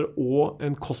høyere enn andre, og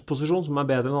en kostposisjon som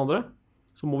bedre enn andre,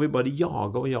 så må vi bare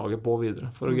jage på videre,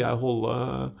 for å greie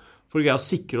å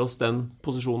sikre oss den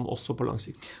posisjonen også på lang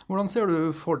sikt. Hvordan ser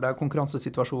du for deg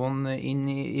konkurransesituasjonen inn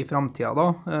i fremtiden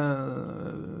da?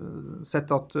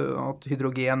 Sett at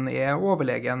hydrogen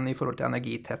overlegen i forhold til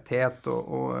energitetthet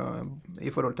og i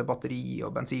forhold til batteri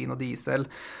og bensin og diesel,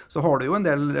 så har du jo en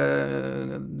del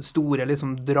store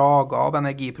liksom, drager av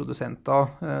energiprodusenter.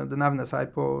 Det nevnes her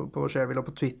på Shareville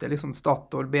og på Twitter, liksom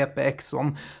Statoil, BP,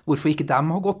 Exxon. Hvorfor ikke de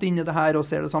har gått inn i det her og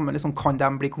ser det samme? Liksom, kan de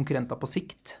bli konkurrenter på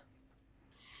sikt?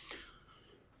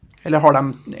 Eller de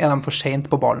for sent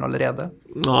på ballen allerede?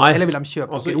 Nei. Eller vil de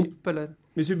kjøpe dere opp? Eller?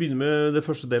 Hvis vi begynner med det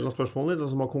første delen av spørsmålet, altså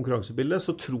som har konkurransebildet,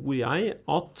 så tror jeg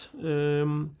at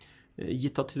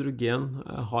gitt at hydrogen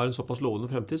har en såpass lovende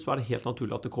fremtid, så det helt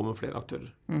naturlig at det kommer flere aktører.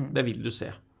 Det vil du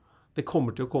se. Det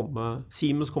kommer til å komme,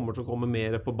 Siemens kommer til å komme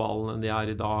mer på ballen enn de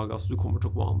i dag, altså du kommer til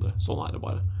å komme andre. Sånn det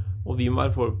bare. Og vi må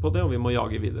være forberedt på det, og vi må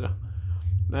jage videre.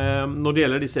 Når det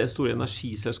gjelder disse store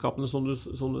energiselskapene som du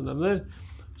nevner,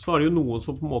 så det jo noen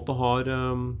som på en måte har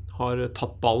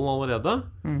tatt ballen allerede.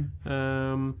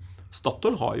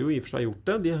 Statoil har jo i og for seg gjort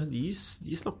det. De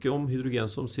snakker jo om hydrogen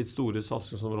som sitt store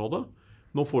satsingsområde.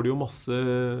 Nå får de jo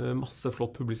masse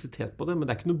flott publisitet på det, men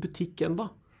det ikke noe butikk enda.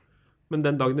 Men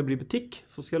den dagen det blir butikk,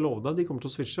 så skal jeg love deg, de kommer til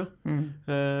å switche.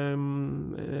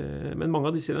 Men mange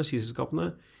av disse energiselskapene,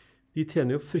 de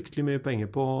tjener jo fryktelig mye penger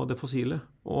på det fossile,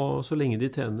 og så lenge de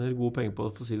tjener gode penger på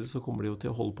det fossile, så kommer de jo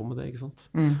til å holde på med det, ikke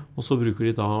sant? Og så bruker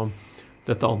de da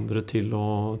dette andre til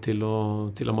å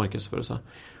markedsføre seg.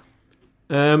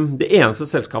 Det eneste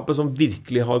selskapet som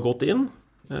virkelig har gått inn,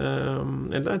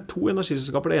 eller det 2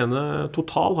 energiselskaper, det ene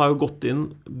Total har jo gått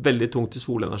inn veldig tungt i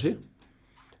solenergi,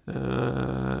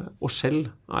 og Shell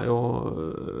jo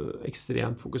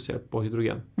ekstremt fokusert på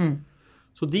hydrogen.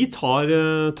 Så de tar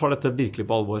dette virkelig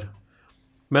på alvor.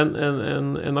 Men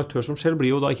en aktør som Shell blir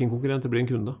jo da ikke en konkurrent, det blir en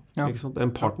kunde. Ikke sant?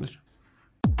 En partner.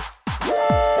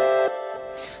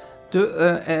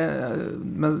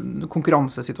 Men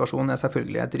konkurransesituasjonen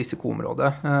selvfølgelig et risikoområde.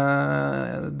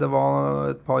 Det var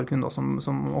et par kunder som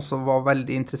også var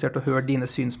veldig interessert i å høre dine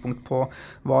synspunkt på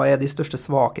hva de største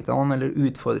svakhetene eller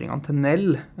utfordringene til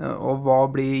Nel, og hva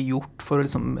blir gjort for å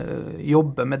liksom,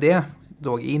 jobbe med det.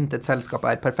 Dog intet selskap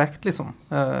perfekt, liksom.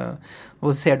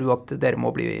 Og ser du at dere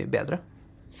må bli bedre?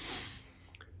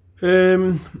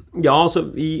 Ja,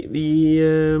 altså vi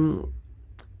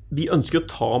ønsker å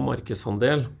ta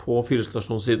markedsandel på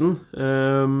fyllestasjonssiden.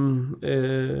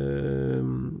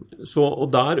 Og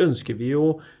der ønsker vi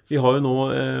jo, vi har jo nå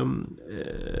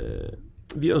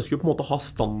vi ønsker jo på en måte å ha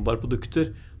standardprodukter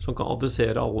som kan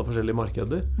adressere alle forskjellige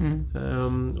markeder.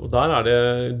 Og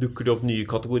der dukker det opp nye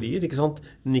kategorier, ikke sant?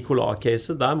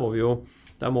 Nikola-case, der må vi jo,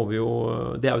 det jo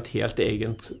et helt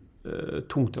egent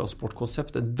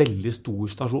tungtransportkonsept, en veldig stor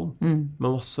stasjon med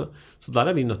masse. Så der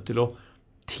vi nødt til å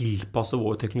tilpasse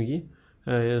vår teknologi,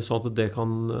 sånn at det kan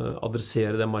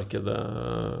adressere det markedet.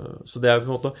 Så det på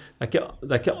en måte,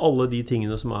 det ikke alle de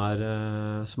tingene som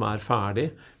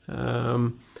ferdig.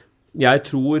 Jeg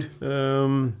tror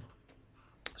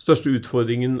største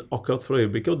utfordringen akkurat for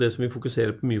øyeblikket, og det som vi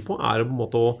fokuserer mye på, på en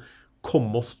måte å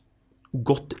komme oss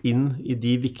godt inn i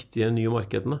de viktige nye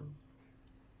markedene.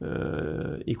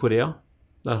 I Korea,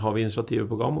 der har vi initiativet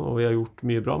på gang, og vi har gjort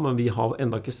mye bra, men vi har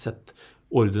enda ikke sett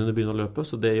ordrene begynne å løpe,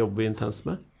 så det jobber vi intenst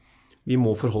med. Vi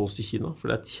må forholde oss til Kina, for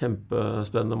det et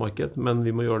kjempespennende marked, men vi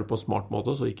må gjøre det på en smart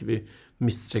måte, så ikke vi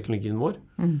mister teknologien vår.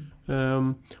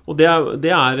 Og det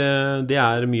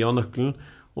mye av nøkkelen,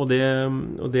 og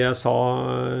det jeg sa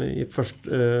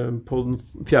på den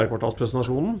 4.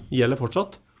 kvartalspresentasjonen gjelder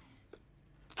fortsatt.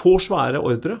 Få svære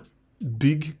ordre,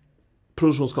 bygg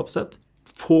produksjonskapasitet,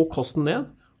 få kosten ned,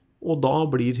 og da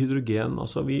blir hydrogen,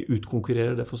 altså vi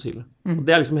utkonkurrerer det fossile.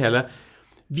 Det liksom hele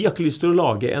Vi har ikke lyst til å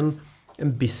lage en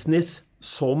business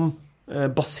som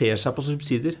baserer seg på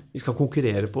subsidier. Vi skal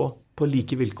konkurrere på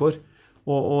like vilkår.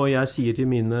 Og jeg sier til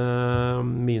mitt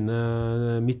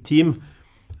team,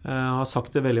 har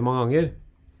sagt det veldig mange ganger,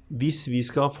 hvis vi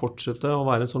skal fortsette å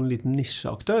være en sånn liten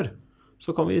nisjeaktør, så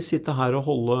kan vi sitte her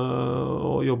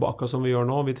og jobbe akkurat som vi gjør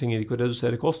nå. Vi trenger ikke å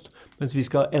redusere kost. Mens vi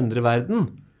skal endre verden,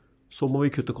 så må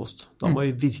vi kutte kost. Da må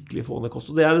vi virkelig få ned kost.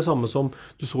 Og det det samme som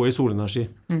du så i solenergi.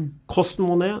 Kosten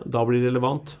må ned, da blir det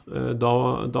relevant.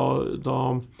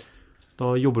 Da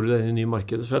jobber du deg inn i nye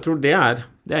markeder. Så jeg tror det er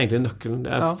egentlig nøkkelen.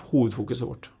 Det hovedfokuset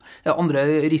vårt.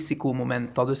 Andre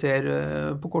risikomomenter du ser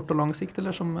på kort og lang sikt,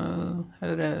 eller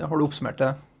har du oppsummert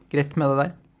det greit med det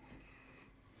der?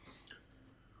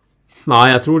 Nei,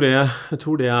 jeg tror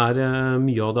det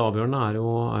mye av det avgjørende er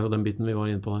jo den biten vi var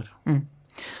inne på her.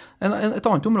 Et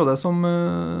annet område som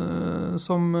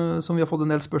vi har fått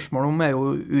en del spørsmål om er jo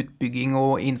utbygging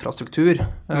og infrastruktur.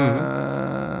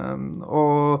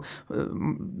 Og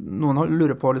noen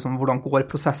lurer på liksom, hvordan går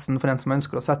prosessen for en som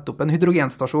ønsker å sette opp en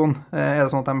hydrogenstasjon? Det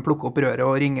sånn at de plukker opp røret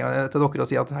og ringer til dere og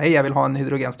sier at hei, jeg vil ha en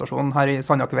hydrogenstasjon her i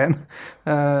Sandjakkveien?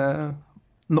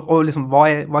 Og liksom,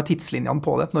 hva er tidslinjene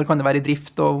på det? Når kan det være i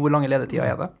drift, og hvor lange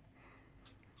ledetider det?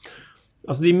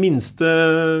 Altså de minste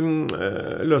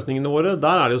løsningene våre,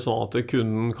 der det jo sånn at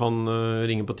kunden kan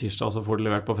ringe på tirsdag, og så får det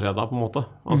levert på fredag på en måte.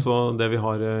 Altså det vi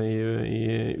har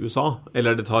i USA,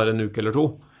 eller det tar en uke eller to.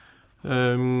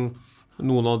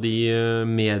 Noen av de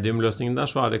mediumløsningene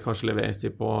der, så det kanskje levert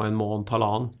på en måned,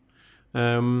 halvannen.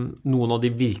 Noen av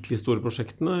de virkelig store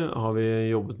prosjektene har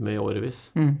vi jobbet med i årevis.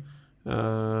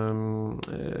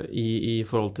 I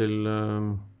forhold til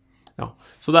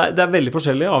så det veldig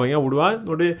forskjellig avhengig av hvor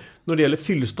du når det gjelder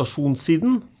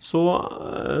fyllestasjonssiden så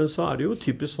det jo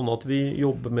typisk sånn at vi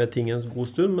jobber med ting en god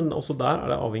stund, men også der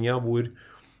det avhengig av hvor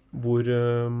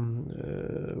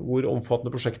omfattende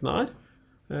prosjektene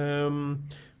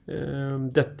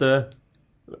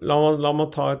la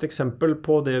meg ta et eksempel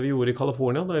på det vi gjorde i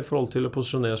California da, i forhold til å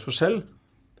posisjonere oss for selv.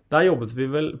 Der jobbet vi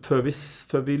vel før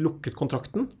vi lukket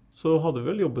kontrakten, så hadde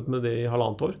vi vel jobbet med det i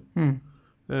 1,5 år.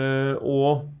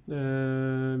 Og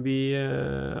vi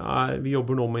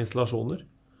jobber nå med installasjoner.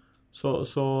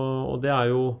 Og det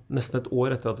jo nesten et år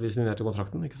etter at vi signerte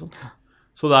kontrakten, ikke sant?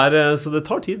 Så det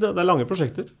tar tid, det lange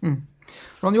prosjekter.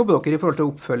 Hvordan jobber dere i forhold til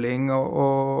oppfølging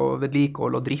og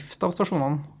vedlikehold og drift av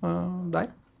stasjonene der?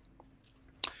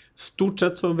 Stort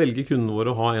sett så velger kundene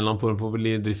våre å ha en eller annen form for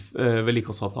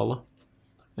vedlikeholdsavtale.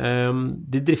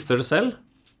 De drifter det selv.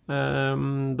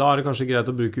 Da det kanskje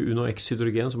greit å bruke Uno X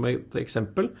hydrogen som et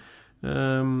eksempel.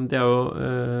 Det jo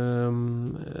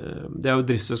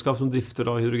driftsselskap som drifter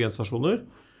da hydrogenstasjoner.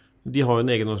 De har jo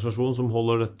en egen organisasjon som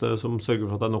holder dette, som sørger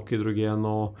for at det nok hydrogen.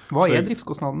 Hva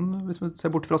driftskostnaden hvis vi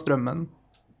ser bort fra strømmen?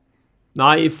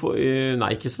 Nei,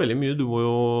 ikke så veldig mye. Du må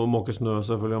jo måke snø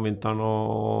selvfølgelig om vinteren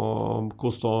og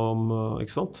koste om,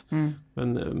 ikke sant?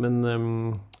 Men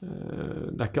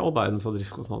det ikke all verdens av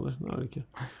driftskostnader. Det det ikke.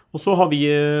 Og så har vi,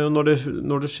 når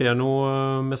det skjer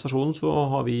noe med stasjonen, så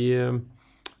har vi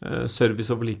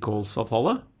service- og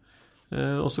vedlikeholdsavtale.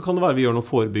 Og så kan det være vi gjør noe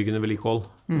forebyggende vedlikehold.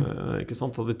 Ikke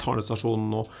sant? At vi tar ned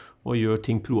stasjonen og gjør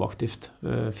ting proaktivt.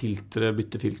 Filtre,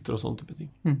 bytte filtre og sånne type ting.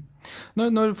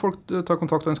 Når folk tar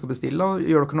kontakt og ønsker å bestille,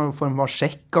 gjør dere noen form av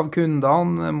sjekk av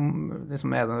kundene? Liksom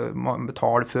det man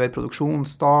betaler før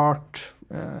produksjonsstart?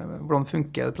 Hvordan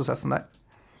funker prosessen der?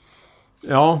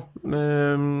 Ja,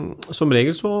 som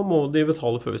regel så må de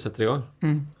betale før vi setter i gang.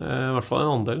 I hvert fall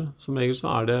en andel. Som regel så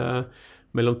det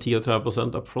mellom 10 og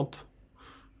 30% upfront.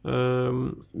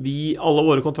 Alle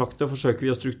våre kontrakter forsøker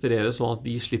vi å strukturere sånn at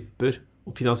vi slipper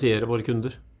å finansiere våre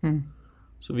kunder.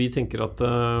 Så vi tenker at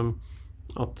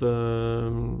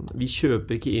vi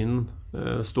kjøper ikke inn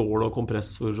stål og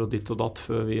kompressor og ditt og datt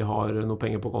før vi har noe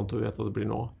penger på konto og vet at det blir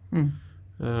noe.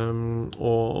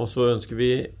 Og så ønsker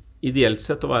vi ideelt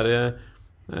sett å være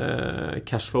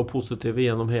cashflow positive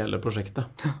gjennom hele prosjektet.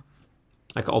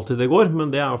 Det ikke alltid det går, men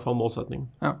det I hvert fall målsetningen.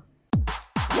 Ja.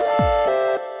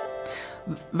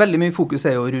 Veldig mye fokus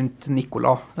jo rundt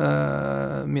Nikola,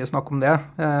 mye snakk om det,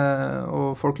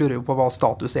 og folk lurer jo på hva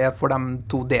status for de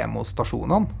 2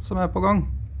 demostasjonene som på gang.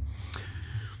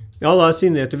 Ja, da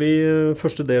signerte vi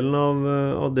første delen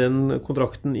av den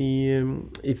kontrakten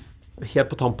helt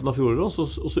på tampen av fjoråret, og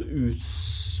så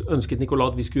ønsket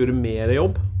Nikola at vi skulle gjøre mer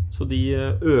jobb, så de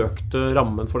økte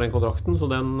rammen for den kontrakten, så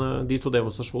de 2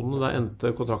 demostasjonene, der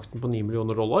endte kontrakten på $9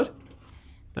 millioner.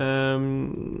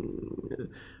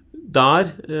 Der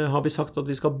har vi sagt at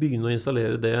vi skal begynne å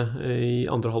installere det i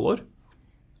andre halvår.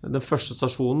 Den første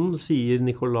stasjonen sier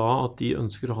Nikola at de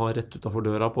ønsker å ha rett utenfor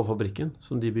døra på fabrikken,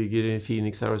 som de bygger i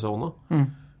Phoenix, Arizona.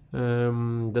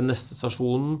 Den neste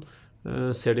stasjonen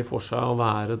ser de for seg å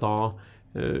være da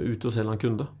ute hos en eller annen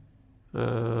kunde.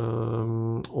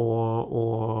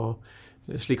 Og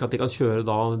slik at de kan kjøre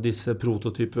da disse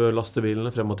prototype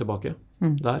lastebilene frem og tilbake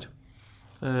der.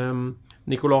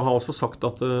 Nikola har også sagt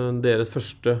at deres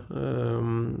første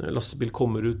lastebil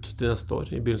kommer ut til neste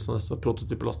år, i begynnelsen av neste år.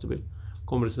 Prototype lastebil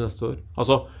kommer ut til neste år.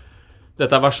 Altså,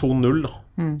 dette er versjon 0 da.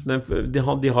 De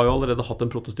har jo allerede hatt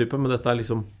en prototype, men dette er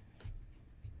liksom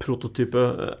prototype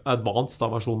advanced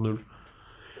av versjon 0.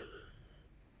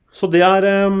 Så det er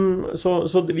så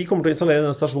vi kommer til å installere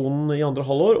den stasjonen i andre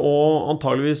halvår, og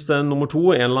antageligvis nummer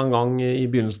 2 en eller annen gang i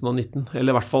begynnelsen av 19,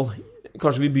 eller i hvert fall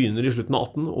kanskje vi begynner i slutten av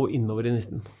 18 og innover i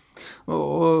 19.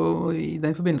 Og i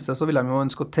den forbindelse så vil jeg jo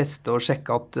ønske å teste og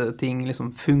sjekke at ting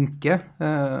liksom funker,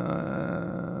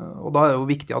 og da er det jo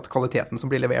viktig at kvaliteten som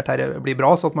blir levert her blir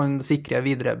bra, så at man sikrer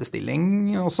videre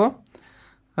bestilling også.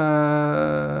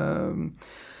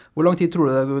 Hvor lang tid tror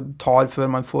du det tar før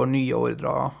man får nye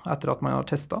ordrer etter at man har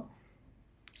testet?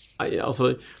 Nei,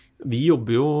 altså, vi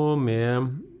jobber jo med...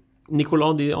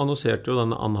 Nikola, de annonserte jo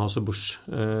denne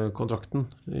Anheuser-Busch-kontrakten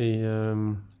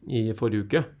i forrige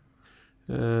uke.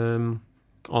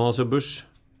 Anheuser-Busch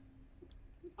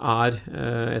er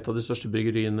et av de største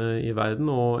bryggeriene i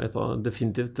verden, og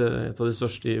definitivt et av de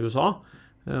største i USA,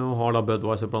 og har da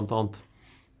Budweiser blant annet.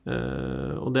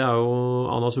 Og det er jo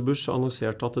Anheuser-Busch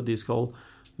annonsert at de skal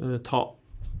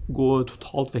gå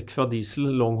totalt vekk fra diesel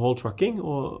long-haul trucking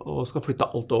og skal flytte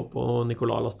alt opp på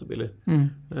Nikola lastebiler.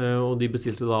 Og de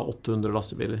bestilte da 800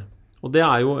 lastebiler. Og det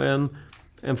er jo en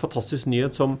fantastisk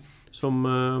nyhet som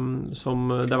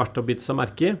det er verdt å bite seg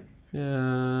merke i.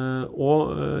 Og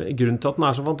grunnen til at den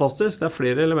er så fantastisk, det er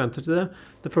flere elementer til det.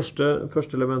 Det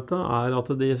første elementet er at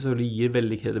det selvfølgelig gir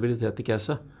veldig kredibilitet i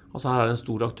caset. Altså her er det en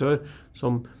stor aktør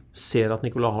som ser at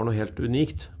Nikola har noe helt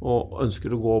unikt og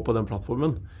ønsker å gå på den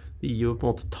plattformen. De gir jo på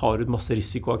en måte, tar ut masse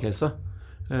risiko av caset.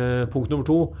 Punkt nummer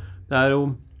 2, det er jo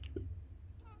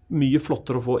mye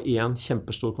flottere å få en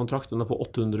kjempestor kontrakt enn å få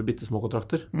 800 bittesmå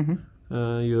kontrakter.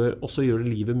 Også gjør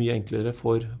det livet mye enklere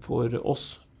for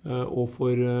oss og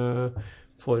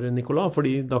for Nikola,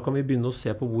 fordi da kan vi begynne å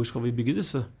se på hvor skal vi bygge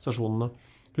disse stasjonene.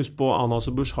 Husk på,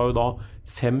 Anheuser-Busch har jo da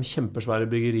 5 kjempesvære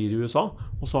byggerier i USA,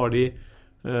 og så har de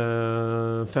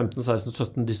 15, 16,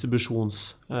 17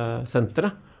 distribusjonssentre,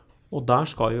 og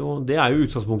det er jo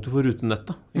utgangspunktet for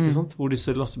rutenettet, ikke sant? Hvor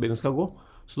disse lastebilene skal gå.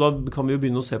 Så da kan vi jo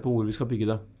begynne å se på hvor vi skal bygge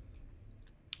det.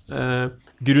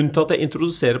 Grunnen til at jeg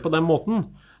introduserer på den måten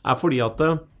er fordi at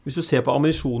hvis du ser på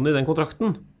ammunisjonen i den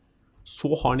kontrakten,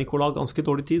 så har Nikola ganske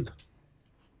dårlig tid.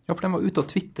 Ja, for den var ute og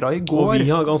twitret i går. Og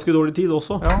vi har ganske dårlig tid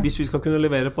også, hvis vi skal kunne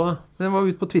levere på det. Den var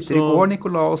ute på Twitter i går,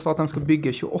 Nikola, og sa at de skal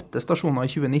bygge 28 stasjoner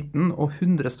i 2019 og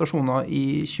 100 stasjoner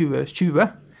i 2020.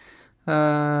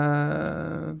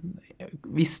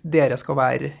 Hvis dere skal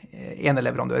være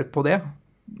eneleverandør på det,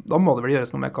 da må det vel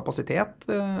gjøres noe med kapasitet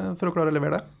for å klare å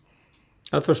levere det?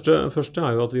 Ja, det første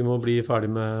er jo at vi må bli ferdig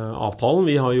med avtalen.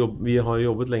 Vi har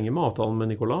jobbet lenge med avtalen med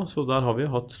Nikola, så der har vi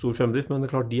hatt stor fremdrift, men det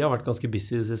er klart de har vært ganske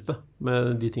busy i det siste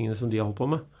med de tingene som de har holdt på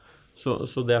med. Så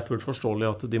det er fullt forståelig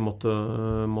at de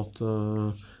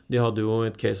de hadde jo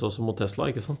et case også mot Tesla,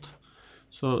 ikke sant?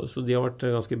 Så de har vært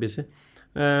ganske busy.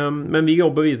 Men vi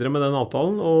jobber videre med den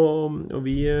avtalen, og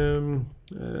vi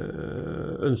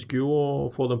ønsker jo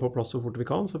å få den på plass så fort vi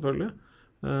kan, selvfølgelig.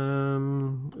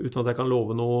 Uten at jeg kan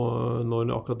love noe når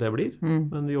akkurat det blir,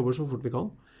 men vi jobber så fort vi kan.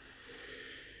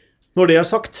 Når det er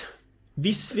sagt,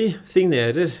 hvis vi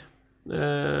signerer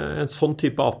en sånn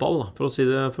type avtale, for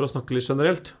å snakke litt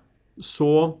generelt,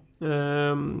 så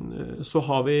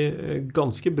har vi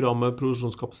ganske bra med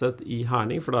produksjonskapasitet i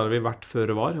Herning, for der har vi vært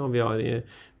før det var, og vi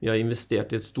har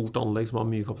investert i et stort anlegg som har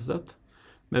mye kapasitet.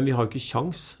 Men vi har jo ikke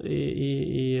sjans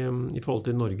i forhold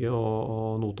til Norge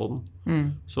og Notodden.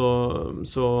 Så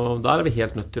der er vi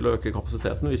helt nødt til å øke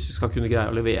kapasiteten hvis vi skal kunne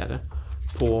greie å levere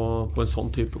på en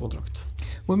sånn type kontrakt.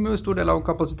 Hvor mye stor del av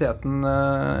kapasiteten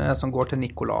som går til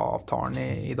Nikola-avtalen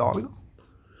i dag da?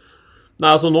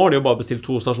 Nei, altså nå har de jo bare bestilt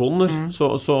 2 stasjoner,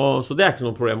 så det er ikke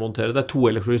noe problem å håndtere. Det er 2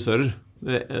 elektrolysører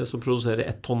som produserer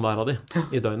 1 tonn hver av de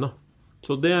i døgnet.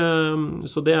 Så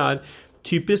det er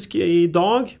typisk i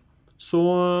dag. Så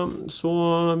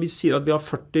vi sier at vi har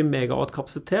 40 megawatt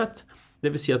kapasitet,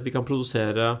 det vil si at vi kan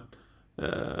produsere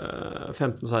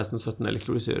 15, 16, 17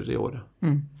 elektrolysører i året.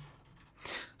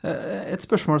 Et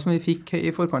spørsmål som vi fikk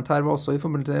i forkant her var også i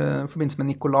forbindelse med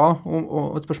Nikola,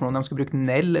 og et spørsmål om de skulle bruke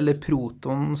Nel eller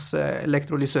Protons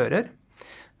elektrolysører.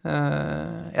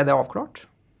 Er det avklart?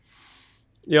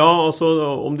 Ja, altså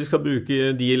om de skal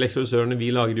bruke de elektrolysørene vi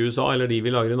lager i USA eller de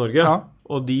vi lager i Norge,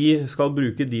 og de skal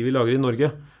bruke de vi lager i Norge,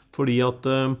 fordi at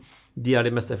de er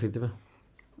de mest effektive.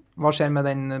 Hva skjer med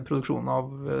den produksjonen av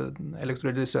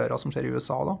elektrolysører som skjer i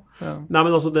USA da? Nei,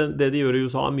 men altså det de gjør i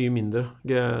USA mye mindre.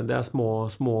 Det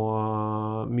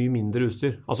mye mindre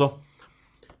utstyr. Altså,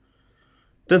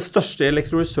 den største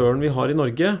elektrolysøren vi har i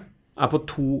Norge på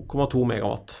 2,2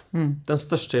 megawatt. Den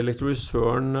største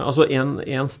elektrolysøren, altså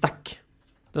en stack.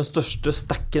 Den største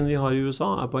stacken vi har i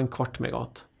USA på 1/4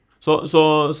 megawatt. Så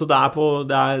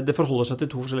det forholder seg til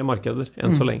 2 forskjellige markeder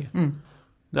enn så lenge.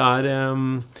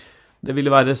 Det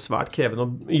ville være svært krevende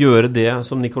å gjøre det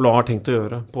som Nikola har tenkt å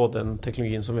gjøre på den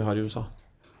teknologien som vi har i USA.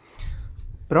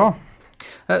 Bra.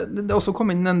 Det er også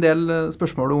kommet inn en del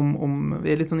spørsmål om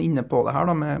vi litt sånn inne på det her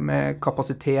da, med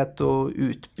kapasitet og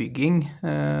utbygging,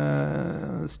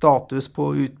 status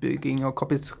på utbygging og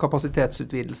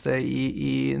kapasitetsutvidelse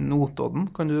i Notodden.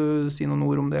 Kan du si noen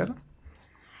ord om det, eller?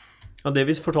 Ja, det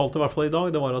vi fortalte i hvert fall i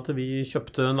dag, det var at vi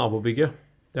kjøpte nabobygget.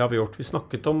 Det har vi gjort. Vi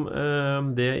snakket om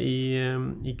det i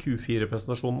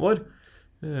Q4-presentasjonen vår.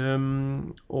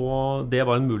 Og det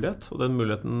var en mulighet, og den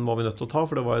muligheten var vi nødt til å ta,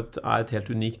 for det er et helt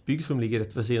unikt bygg som ligger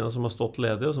rett ved siden av, som har stått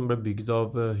ledig, og som ble bygd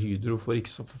av Hydro for ikke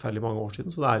så forferdelig mange år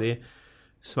siden. Så det i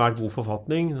svært god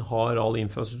forfatning, har all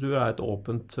infrastruktur, et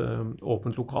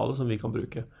åpent lokale som vi kan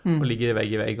bruke, og ligger vegg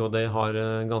i vegg, og det har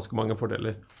ganske mange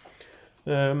fordeler.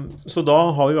 Så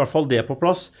da har vi i hvert fall det på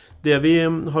plass. Det vi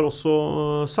har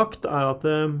også sagt at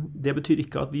det betyr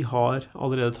ikke at vi har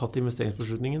allerede tatt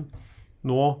investeringsbeslutningen.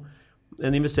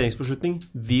 En investeringsbeslutning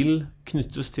vil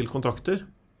knyttes til kontrakter,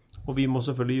 og vi må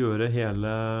selvfølgelig gjøre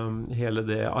hele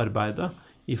det arbeidet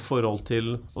i forhold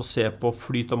til å se på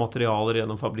flyt av materialer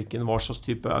gjennom fabrikken, hva slags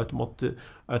type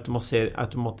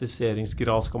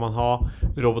automatiseringsgrad skal man ha,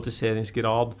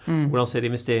 robotiseringsgrad, hvordan ser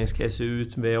investeringscase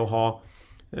ut ved å ha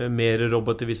mer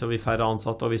roboter hvis vi færre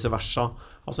ansatte og vice versa.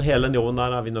 Altså hele den jobben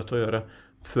der vi nødt til å gjøre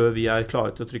før vi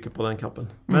klare til å trykke på den knappen.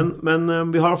 Men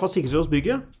vi har i hvert fall sikret oss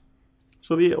bygget,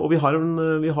 og vi har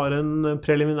en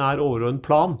preliminær overordnet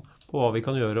plan på hva vi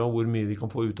kan gjøre og hvor mye vi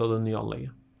kan få ut av det nye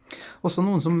anlegget. Også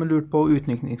noen som lurte på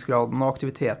utnyttningsgraden og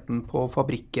aktiviteten på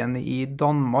fabrikken i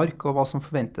Danmark, og hva som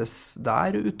forventes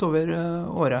der utover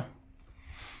året.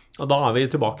 Og da vi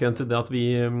tilbake igjen til det at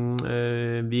vi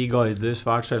guider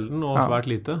svært sjelden og svært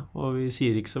lite, og vi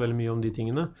sier ikke så veldig mye om de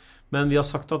tingene. Men vi har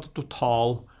sagt at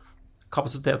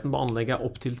totalkapasiteten på anlegget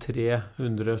opp til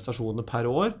 300 stasjoner per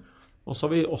år. Og så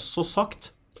har vi også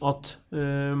sagt at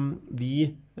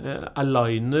vi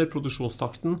aligner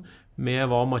produksjonstakten med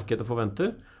hva markedet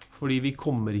forventer, fordi vi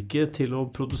kommer ikke til å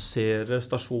produsere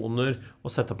stasjoner og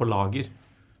sette på lager.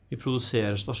 Vi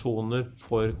produserer stasjoner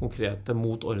for konkrete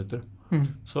mot ordre.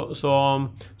 Så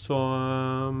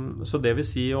det vil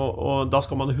si, og da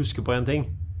skal man huske på en ting.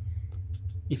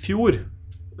 I fjor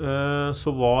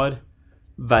så var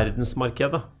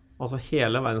verdensmarkedet, altså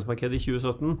hele verdensmarkedet i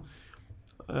 2017,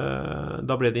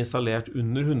 da ble det installert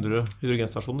under 100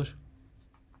 hydrogenstasjoner.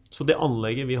 Så det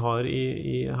anlegget vi har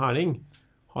i Herning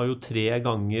har jo 3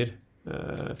 ganger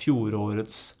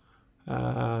fjorårets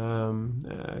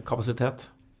kapasitet.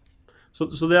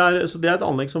 Så det er et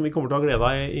anlegg som vi kommer til å ha glede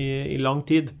av i lang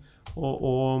tid.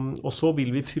 Og så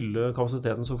vil vi fylle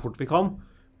kapasiteten så fort vi kan,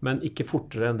 men ikke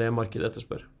fortere enn det markedet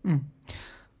etterspør.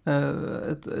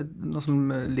 Noe som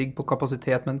ligger på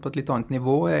kapasitet, men på et litt annet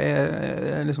nivå,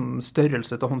 er liksom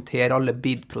størrelse til å håndtere alle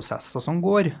bid-prosesser som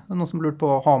går. Noe som lurer på,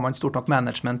 har man stort nok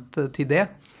management til det?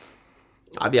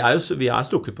 Nei, vi er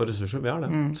strukket på ressurser, vi er det.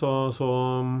 Så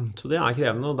det er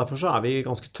krevende, og derfor så er vi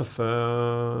ganske tøffe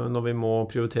når vi må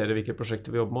prioritere hvilke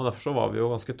prosjekter vi jobber med, og derfor så var vi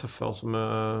jo ganske tøffe også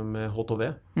med H2V.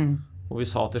 Og vi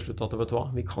sa til slutt at vet du hva,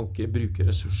 vi kan ikke bruke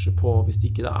ressurser på hvis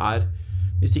det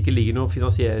ikke ligger noe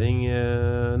finansiering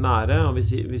nære, og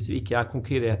hvis vi ikke er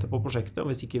konkurrerte på prosjektet, og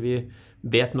hvis ikke vi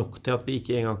vet nok til at vi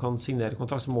ikke engang kan signere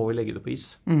kontrakt, så må vi legge det på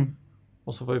is.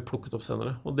 Og så får vi plukket opp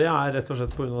senere. Og det er rett og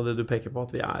slett på grunn av det du peker på,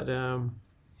 at det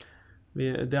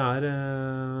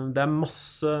er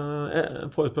masse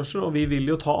forespørsler, og vi vil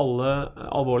jo ta alle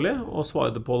alvorlig og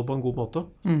svare det på en god måte.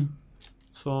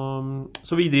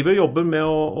 Så vi driver og jobber med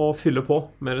å fylle på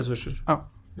med ressurser. Ja.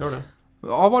 Gjør det.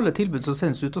 Av alle tilbud som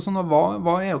sendes ut, og sånn,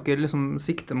 hva er dere liksom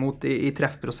sikte mot i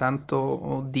treffprosent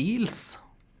og deals?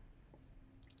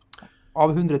 Av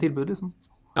 100 tilbud, liksom?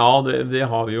 Ja, det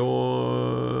har vi jo.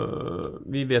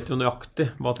 Vi vet jo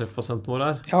nøyaktig hva treffprosenten vår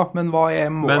er. Ja, men hva er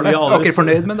målet? Er dere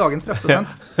fornøyd med dagens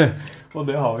treffprosent?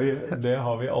 Og det har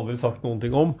vi aldri sagt noen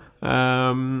ting om.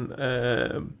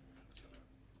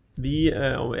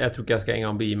 Jeg tror ikke jeg skal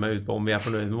engang begi meg ut på om vi er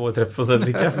fornøyd med vår treffprosent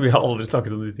eller ikke, for vi har aldri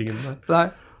snakket om de tingene der. Nei.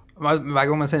 Hver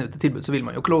gang man sender ut et tilbud, så vil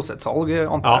man jo close et salg,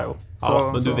 antar jeg jo.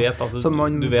 Men du vet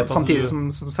at samtidig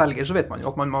som selger, så vet man jo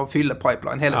at man må fylle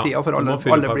pipeline hele tiden, for alle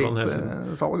blir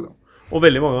et salg da. Og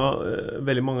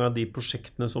veldig mange av de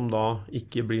prosjektene som da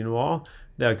ikke blir noe av,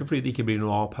 det er jo ikke fordi det ikke blir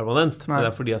noe av permanent, men det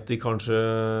er fordi at de kanskje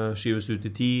skyves ut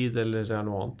i tid, eller er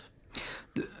noe annet.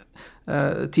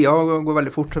 Tida går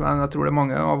veldig fort, men jeg tror det er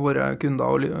mange av våre kunder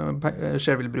og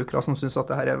Shareville-brukere som synes at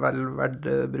dette er vel verdt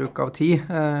bruk av tid.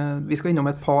 Vi skal innom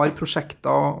et par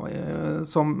prosjekter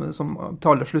som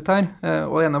taler slutt her,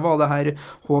 og det ene var det her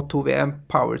H2V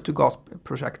Power to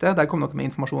Gas-prosjektet. Der kom dere med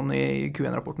informasjon i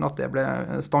Q1-rapporten at det ble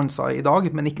stanset i dag,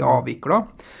 men ikke avviklet.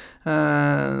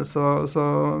 Men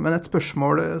et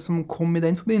spørsmål som kom i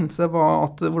den forbindelse var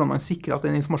at hvordan man sikrer at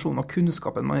den informasjonen og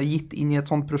kunnskapen man har gitt inn i et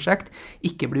sånt prosjekt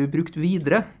ikke blir brukt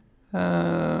videre,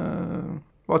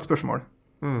 var et spørsmål.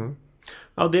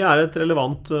 Ja, det er et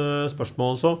relevant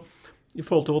spørsmål. Så i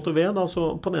forhold til H2V, da,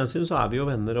 så på den ene siden så er vi jo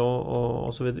venner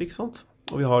og så videre, ikke sant?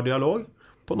 Og vi har dialog.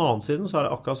 På den annen siden så er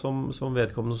det akkurat som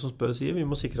vedkommende som spør sier, vi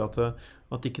må sikre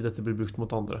at ikke dette blir brukt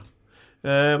mot andre.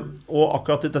 Og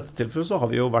akkurat i dette tilfellet så har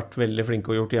vi jo vært veldig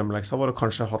flinke og gjort hjemmeleksa vår og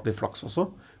kanskje hatt litt flaks også,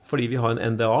 fordi vi har en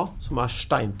NDA som er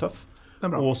steintøff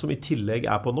og som i tillegg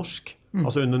er på norsk,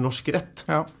 altså under norsk rett,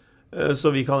 så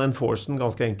vi kan enforce den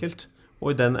ganske enkelt. Og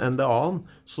i den NDA-en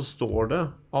så står det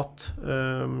at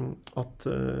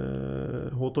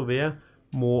H2V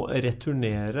må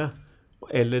returnere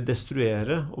eller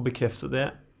destruere og bekrefte det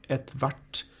et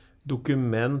hvert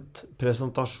dokument,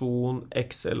 presentasjon,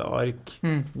 Excel-ark,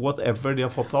 whatever de har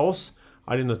fått av oss,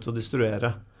 er de nødt til å destruere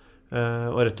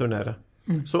og returnere.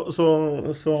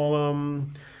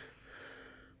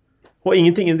 Og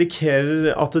ingenting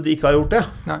indikerer at de ikke har gjort det.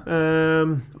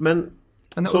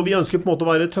 Så vi ønsker på en måte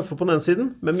å være tøffe på den ene siden,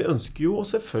 men vi ønsker jo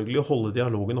selvfølgelig å holde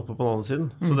dialogen oppe på den andre siden.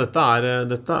 Så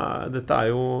dette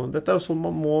er jo sånn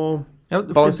man må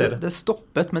balansere. Det er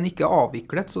stoppet, men ikke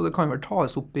avviklet, så det kan vel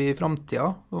tas opp i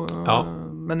fremtiden.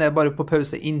 Men det er bare på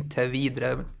pause inntil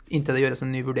det gjøres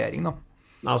en ny vurdering, da.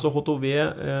 Altså H2V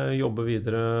jobber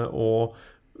videre, og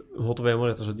H2V må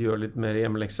rett og slett gjøre litt mer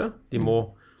hjemmelekse. De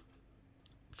må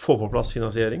få på plass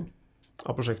finansiering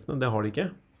av prosjektene, det har de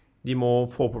ikke. De må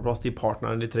få på plass de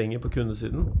partnerne de trenger på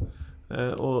kundesiden,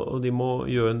 og de må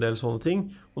gjøre en del sånne ting.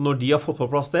 Og når de har fått på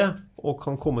plass det, og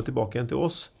kan komme tilbake igjen til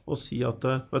oss og si at,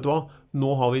 vet du hva, nå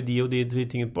har vi de og de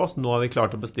tingene på plass, nå er vi klare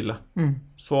til å bestille.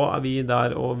 Så er vi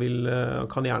der og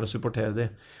kan gjerne supportere de.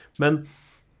 Men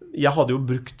jeg hadde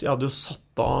jo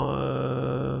satt av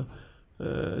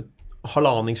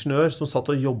halvannen ingeniør som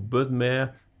satt og jobbet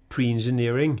med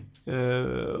pre-engineering.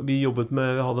 Vi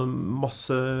hadde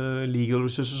masse legal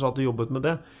ressurser som satt og jobbet med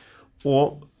det.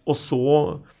 Og så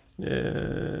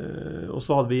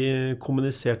hadde vi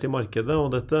kommunisert i markedet,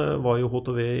 og dette var jo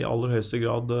H2V i aller høyeste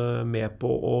grad med på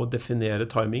å definere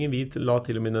timingen. Vi la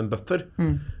til og med en buffer.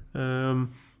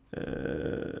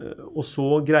 Og så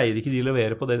greier ikke de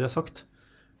levere på det de har sagt.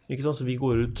 Ikke sant? Så vi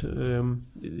går ut,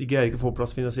 de greier ikke å få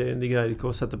plass finansiering, de greier ikke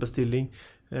å sette bestilling.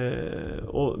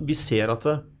 Og vi ser at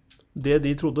det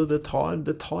de trodde, det tar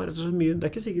rett og slett mye. Det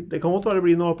er ikke sikkert, det kan godt være det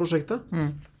blir noe av prosjektet,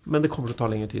 men det kommer til å ta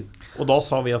lengre tid. Og da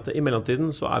sa vi at i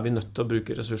mellomtiden så er vi nødt til å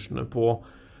bruke ressursene på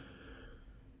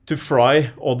to fry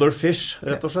other fish,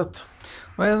 rett og slett.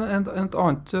 Og et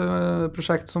annet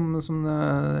prosjekt som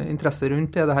interesse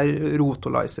rundt er det her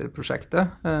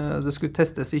Rotolizer-prosjektet. Det skulle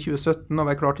testes i 2017 og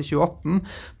være klart i 2018,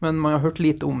 men man har hørt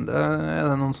lite om det. Er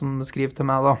det noen som skriver til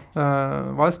meg da?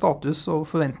 Hva er status og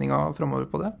forventninger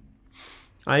fremover på det?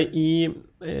 Nei,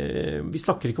 vi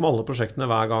snakker ikke om alle prosjektene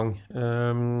hver gang,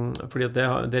 fordi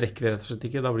det rekker vi rett og slett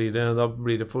ikke, da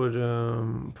blir det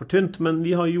for tynt, men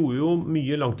vi gjorde jo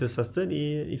mye langtidstester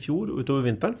i fjor utover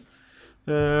vinteren.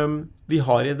 Vi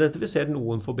har identifisert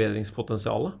noen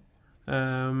forbedringspotensiale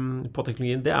på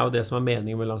teknologien. Det er jo det som er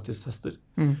meningen med langtidstester.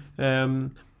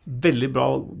 Veldig bra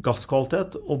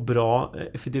gasskvalitet og bra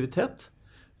effektivitet,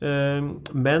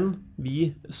 men vi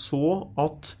så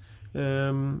at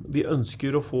vi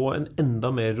ønsker å få en enda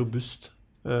mer robust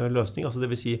løsning, altså det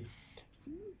vil si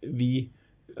vi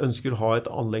ønsker å ha et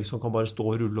anlegg som kan bare stå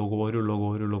og rulle og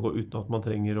gå uten at man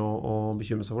trenger å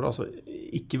bekymre seg for det, altså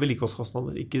ikke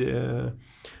vedlikeholdskostnader,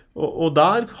 og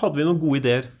der hadde vi noen gode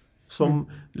ideer som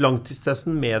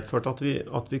langtidstesten medførte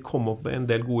at vi kom opp med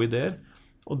en del gode ideer,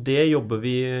 og det jobber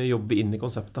vi inn i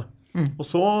konseptet. Og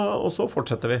så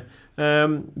fortsetter vi.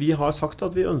 Vi har sagt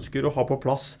at vi ønsker å ha på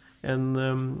plass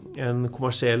en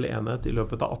kommersiell enhet i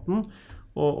løpet av 18,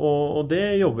 og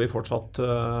det jobber vi fortsatt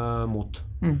mot.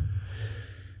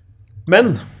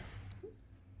 Men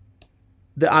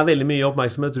det er veldig mye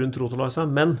oppmerksomhet rundt Rotolizer,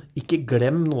 men ikke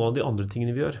glem noen av de andre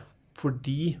tingene vi gjør,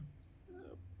 fordi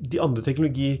de andre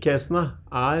teknologicasene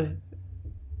er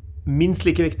minst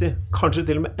like viktig, kanskje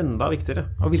til og med enda viktigere.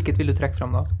 Og hvilket vil du trekke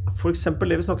frem da? For eksempel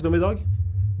det vi snakket om i dag.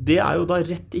 det jo da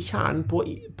rett i kjernen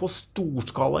på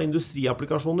storskala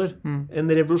industriapplikasjoner.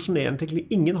 En revolusjonerende teknologi.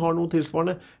 Ingen har noe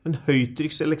tilsvarende. En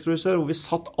høytrykkselektrolysør, hvor vi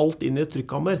satt alt inn i et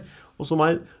trykkammer, og som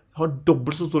har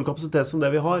dobbelt så stor kapasitet som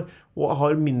det vi har, og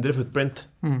har mindre footprint.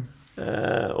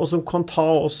 Og som kan ta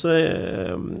oss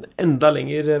enda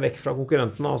lenger vekk fra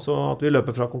konkurrentene, altså at vi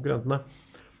løper fra konkurrentene.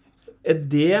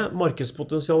 Det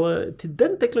markedspotensialet til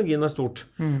den teknologien stort.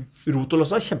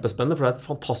 Rotorløsning kjempespennende, for det et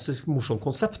fantastisk morsomt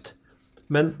konsept.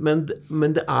 Men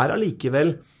det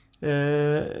allikevel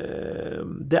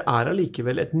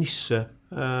et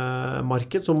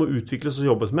nisjemarked som må utvikles og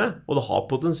jobbes med, og det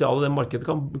har potensial, det markedet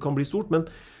kan bli stort, men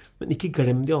ikke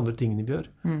glem de andre tingene vi gjør,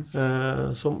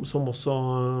 som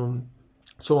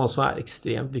altså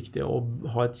ekstremt viktig og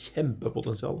har et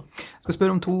kjempepotensial. Jeg skal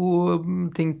spørre om 2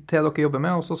 ting til dere jobber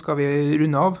med, og så skal vi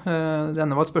runde av. Det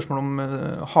ene var et spørsmål om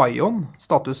Hyon,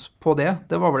 status på det.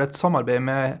 Det var vel et samarbeid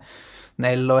med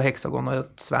Nell og Hexagon og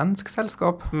et svensk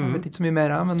selskap. Jeg vet ikke så mye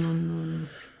mer, men...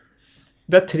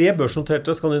 Det 3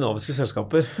 børsnoterte skandinaviske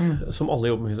selskaper som alle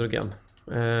jobber med hydrogen.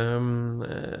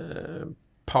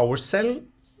 PowerCell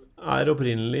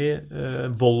opprinnelig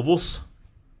Volvos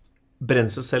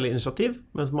brenselcellinitiativ,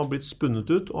 men som har blitt spunnet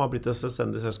ut og har blitt et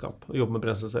selvstendig selskap og jobber med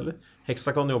brenselceller.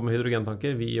 Hexagon jobber med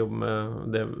hydrogentanker, vi jobber med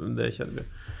det kjenner vi.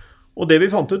 Og det vi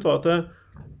fant ut var at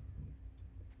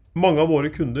mange av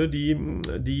våre kunder,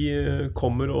 de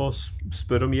kommer og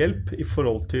spør om hjelp i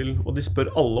forhold til, og de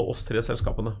spør alle oss 3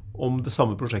 selskapene om det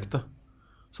samme prosjektet.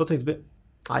 Så tenkte vi,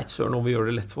 nei, søren, om vi gjør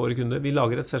det lett for våre kunder. Vi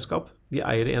lager et selskap, vi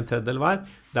eier 1/3 hver,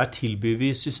 der tilbyr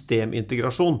vi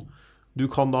systemintegrasjon. Du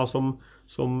kan da som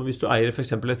hvis du eier for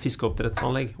eksempel et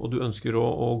fiskeoppdrettsanlegg, og du ønsker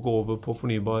å gå over på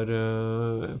fornybar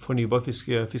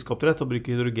fiskeoppdrett og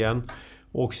bruke hydrogen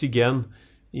og oksygen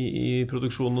i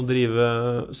produksjonen og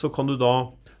drive, så kan du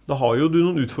da har jo du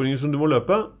noen utfordringer som du må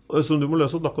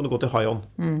løse, og da kan du gå til Hyon.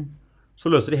 Så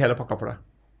løser de hele pakka for deg.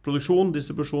 Produksjon,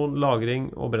 distribusjon,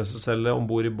 lagring og brenselcelle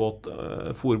ombord i båt,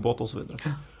 fôrbåt og så videre.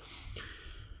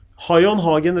 Hyon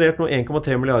har generert nå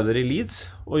 1,3 milliarder i leads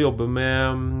og jobber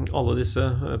med alle disse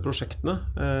prosjektene.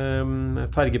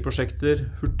 Fergeprosjekter,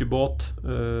 hurtigbåt,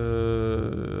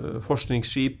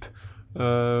 forskningsskip.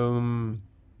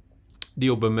 De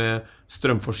jobber med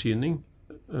strømforsyning.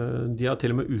 De har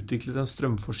til og med utviklet en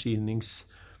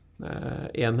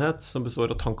strømforsyningsenhet som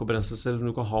består av tank og brenselsceller som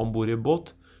du kan ha ombord i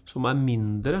båt, som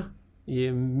mindre,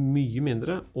 mye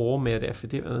mindre og mer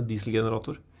effektiv enn en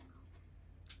dieselgenerator.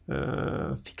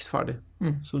 Fiks ferdig,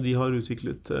 som de har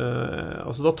utviklet.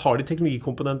 Altså da tar de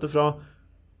teknologikomponenter fra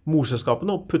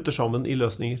morselskapene og putter sammen i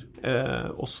løsninger.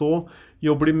 Og så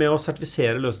jobber de med å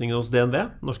sertifisere løsningene hos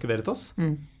DNV, Norske Veritas.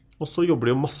 Og så jobber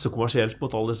de jo masse kommersielt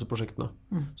mot alle disse prosjektene.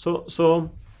 Så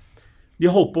de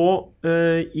holdt på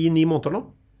i 9 måneder nå.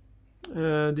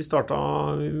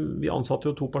 Vi ansatte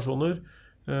jo 2 personer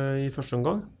i første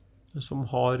omgang, som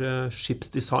har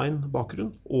skipsdesign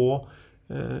bakgrunn, og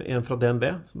en fra DNB,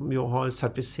 som jo har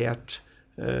sertifisert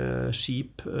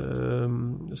skip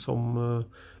som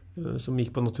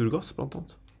gikk på naturgass, blant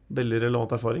annet. Veldig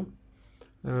relevant erfaring.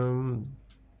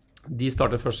 De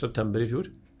startet 1. september i fjor.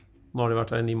 Nå har de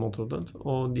vært her i 9 måneder,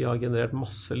 og de har generert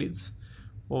masse leads,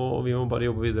 og vi må bare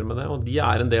jobbe videre med det, og de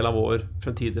en del av vår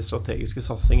fremtidige strategiske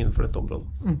satsing innenfor dette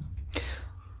området.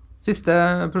 Siste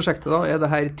prosjektet da, det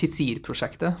her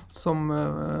TISIR-prosjektet, som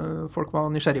folk var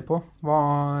nysgjerrig på.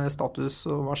 Hva status,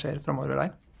 og hva skjer fremover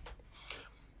der?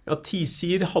 Ja,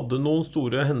 TISIR hadde noen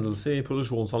store hendelser i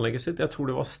produksjonsanlegget sitt. Jeg tror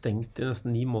det var stengt i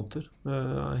nesten 9 måneder,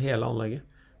 hele anlegget.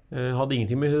 Hadde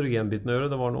ingenting med hydrogenbiten å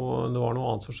gjøre, det var noe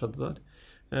annet som skjedde der.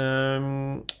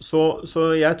 Så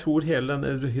jeg tror hele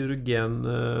den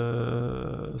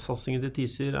hydrogensatsingen til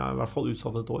TISIR i hvert fall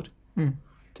utsatt et år,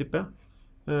 tipper jeg.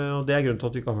 Og det grunnen til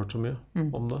at vi ikke har hørt så mye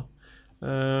om det.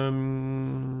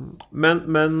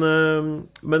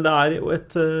 Men det jo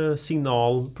et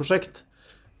signalprosjekt,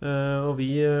 og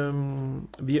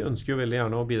vi ønsker jo veldig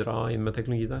gjerne å bidra inn med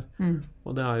teknologi der.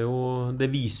 Og det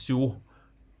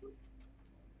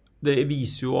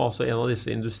viser jo altså en av disse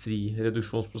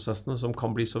industrireduksjonsprosessene som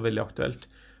kan bli så veldig aktuelt.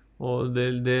 Og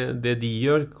det de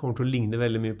gjør kommer til å ligne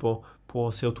veldig mye på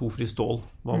CO2-fri stål,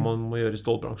 hva man må gjøre i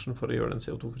stålbransjen for å gjøre den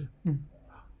CO2-fri.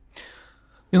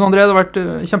 Jon André, det har vært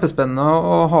kjempespennende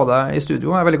å ha deg i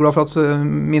studio. Jeg veldig glad for at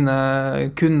mine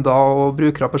kunder og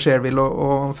brukere på Shareville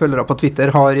og følgere på Twitter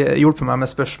har hjulpet meg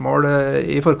med spørsmål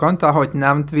i forkant. Jeg har ikke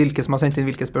nevnt hvilke som har sendt inn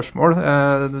hvilke spørsmål.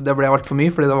 Det ble alt for mye,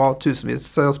 fordi det var tusenvis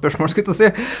av spørsmål, skulle jeg si.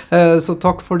 Så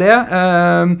takk for det.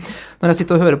 Når jeg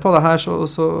sitter og hører på det her, så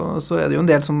det jo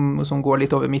en del som går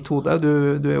litt over mitt hode.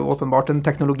 Du jo åpenbart en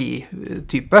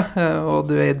teknologitype, og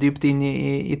du dypt inn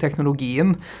i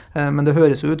teknologien, men det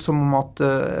høres ut som om at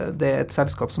det et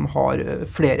selskap som har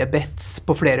flere bets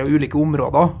på flere ulike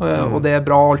områder, og det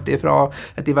bra alltid fra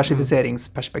et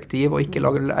diversifiseringsperspektiv, og ikke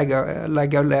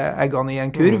legge alle eggene i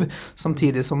en kurv,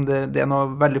 samtidig som det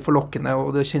noe veldig forlokkende,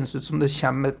 og det kjennes ut som det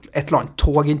kommer et eller annet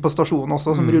tog inn på stasjonen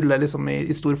også, som ruller liksom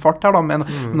i stor fart her da, med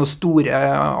noen store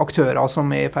aktører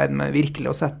som i ferd med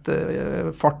virkelig å sette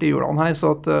fart i hjulene her,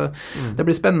 så at det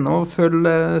blir spennende å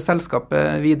følge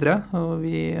selskapet videre, og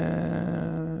vi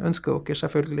ønsker dere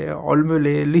selvfølgelig all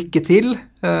mulig lykke til,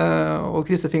 og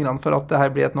krysser fingrene for at det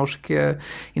her blir et norsk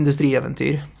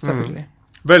industrieventyr, selvfølgelig.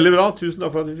 Veldig bra, tusen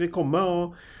takk for at vi fikk komme,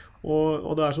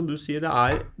 og det som du sier,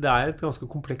 det er et ganske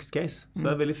komplekst case, så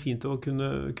det veldig fint å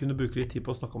kunne bruke litt tid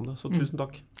på å snakke om det, så tusen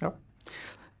takk. Ja.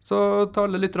 Så til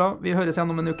alle lyttere, vi høres igjen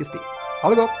om en ukes tid.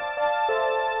 Ha det godt!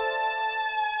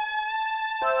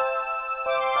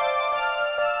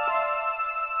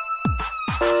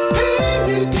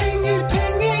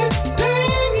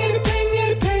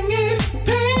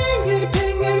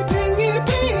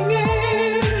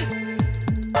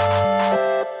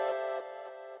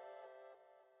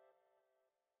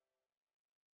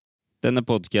 Denne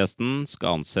podcasten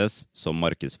skal anses som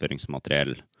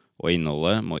markedsføringsmateriell, og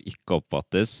innholdet må ikke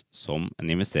oppfattes som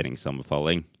en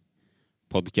investeringsanbefaling.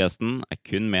 Podcasten er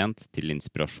kun ment til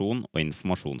inspirasjon og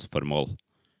informasjonsformål.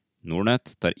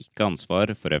 Nordnet tar ikke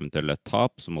ansvar for eventuelle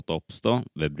tap som måtte oppstå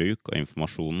ved bruk av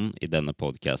informasjonen i denne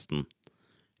podcasten.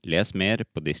 Les mer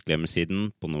på disclaimer-siden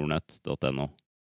på nordnet.no.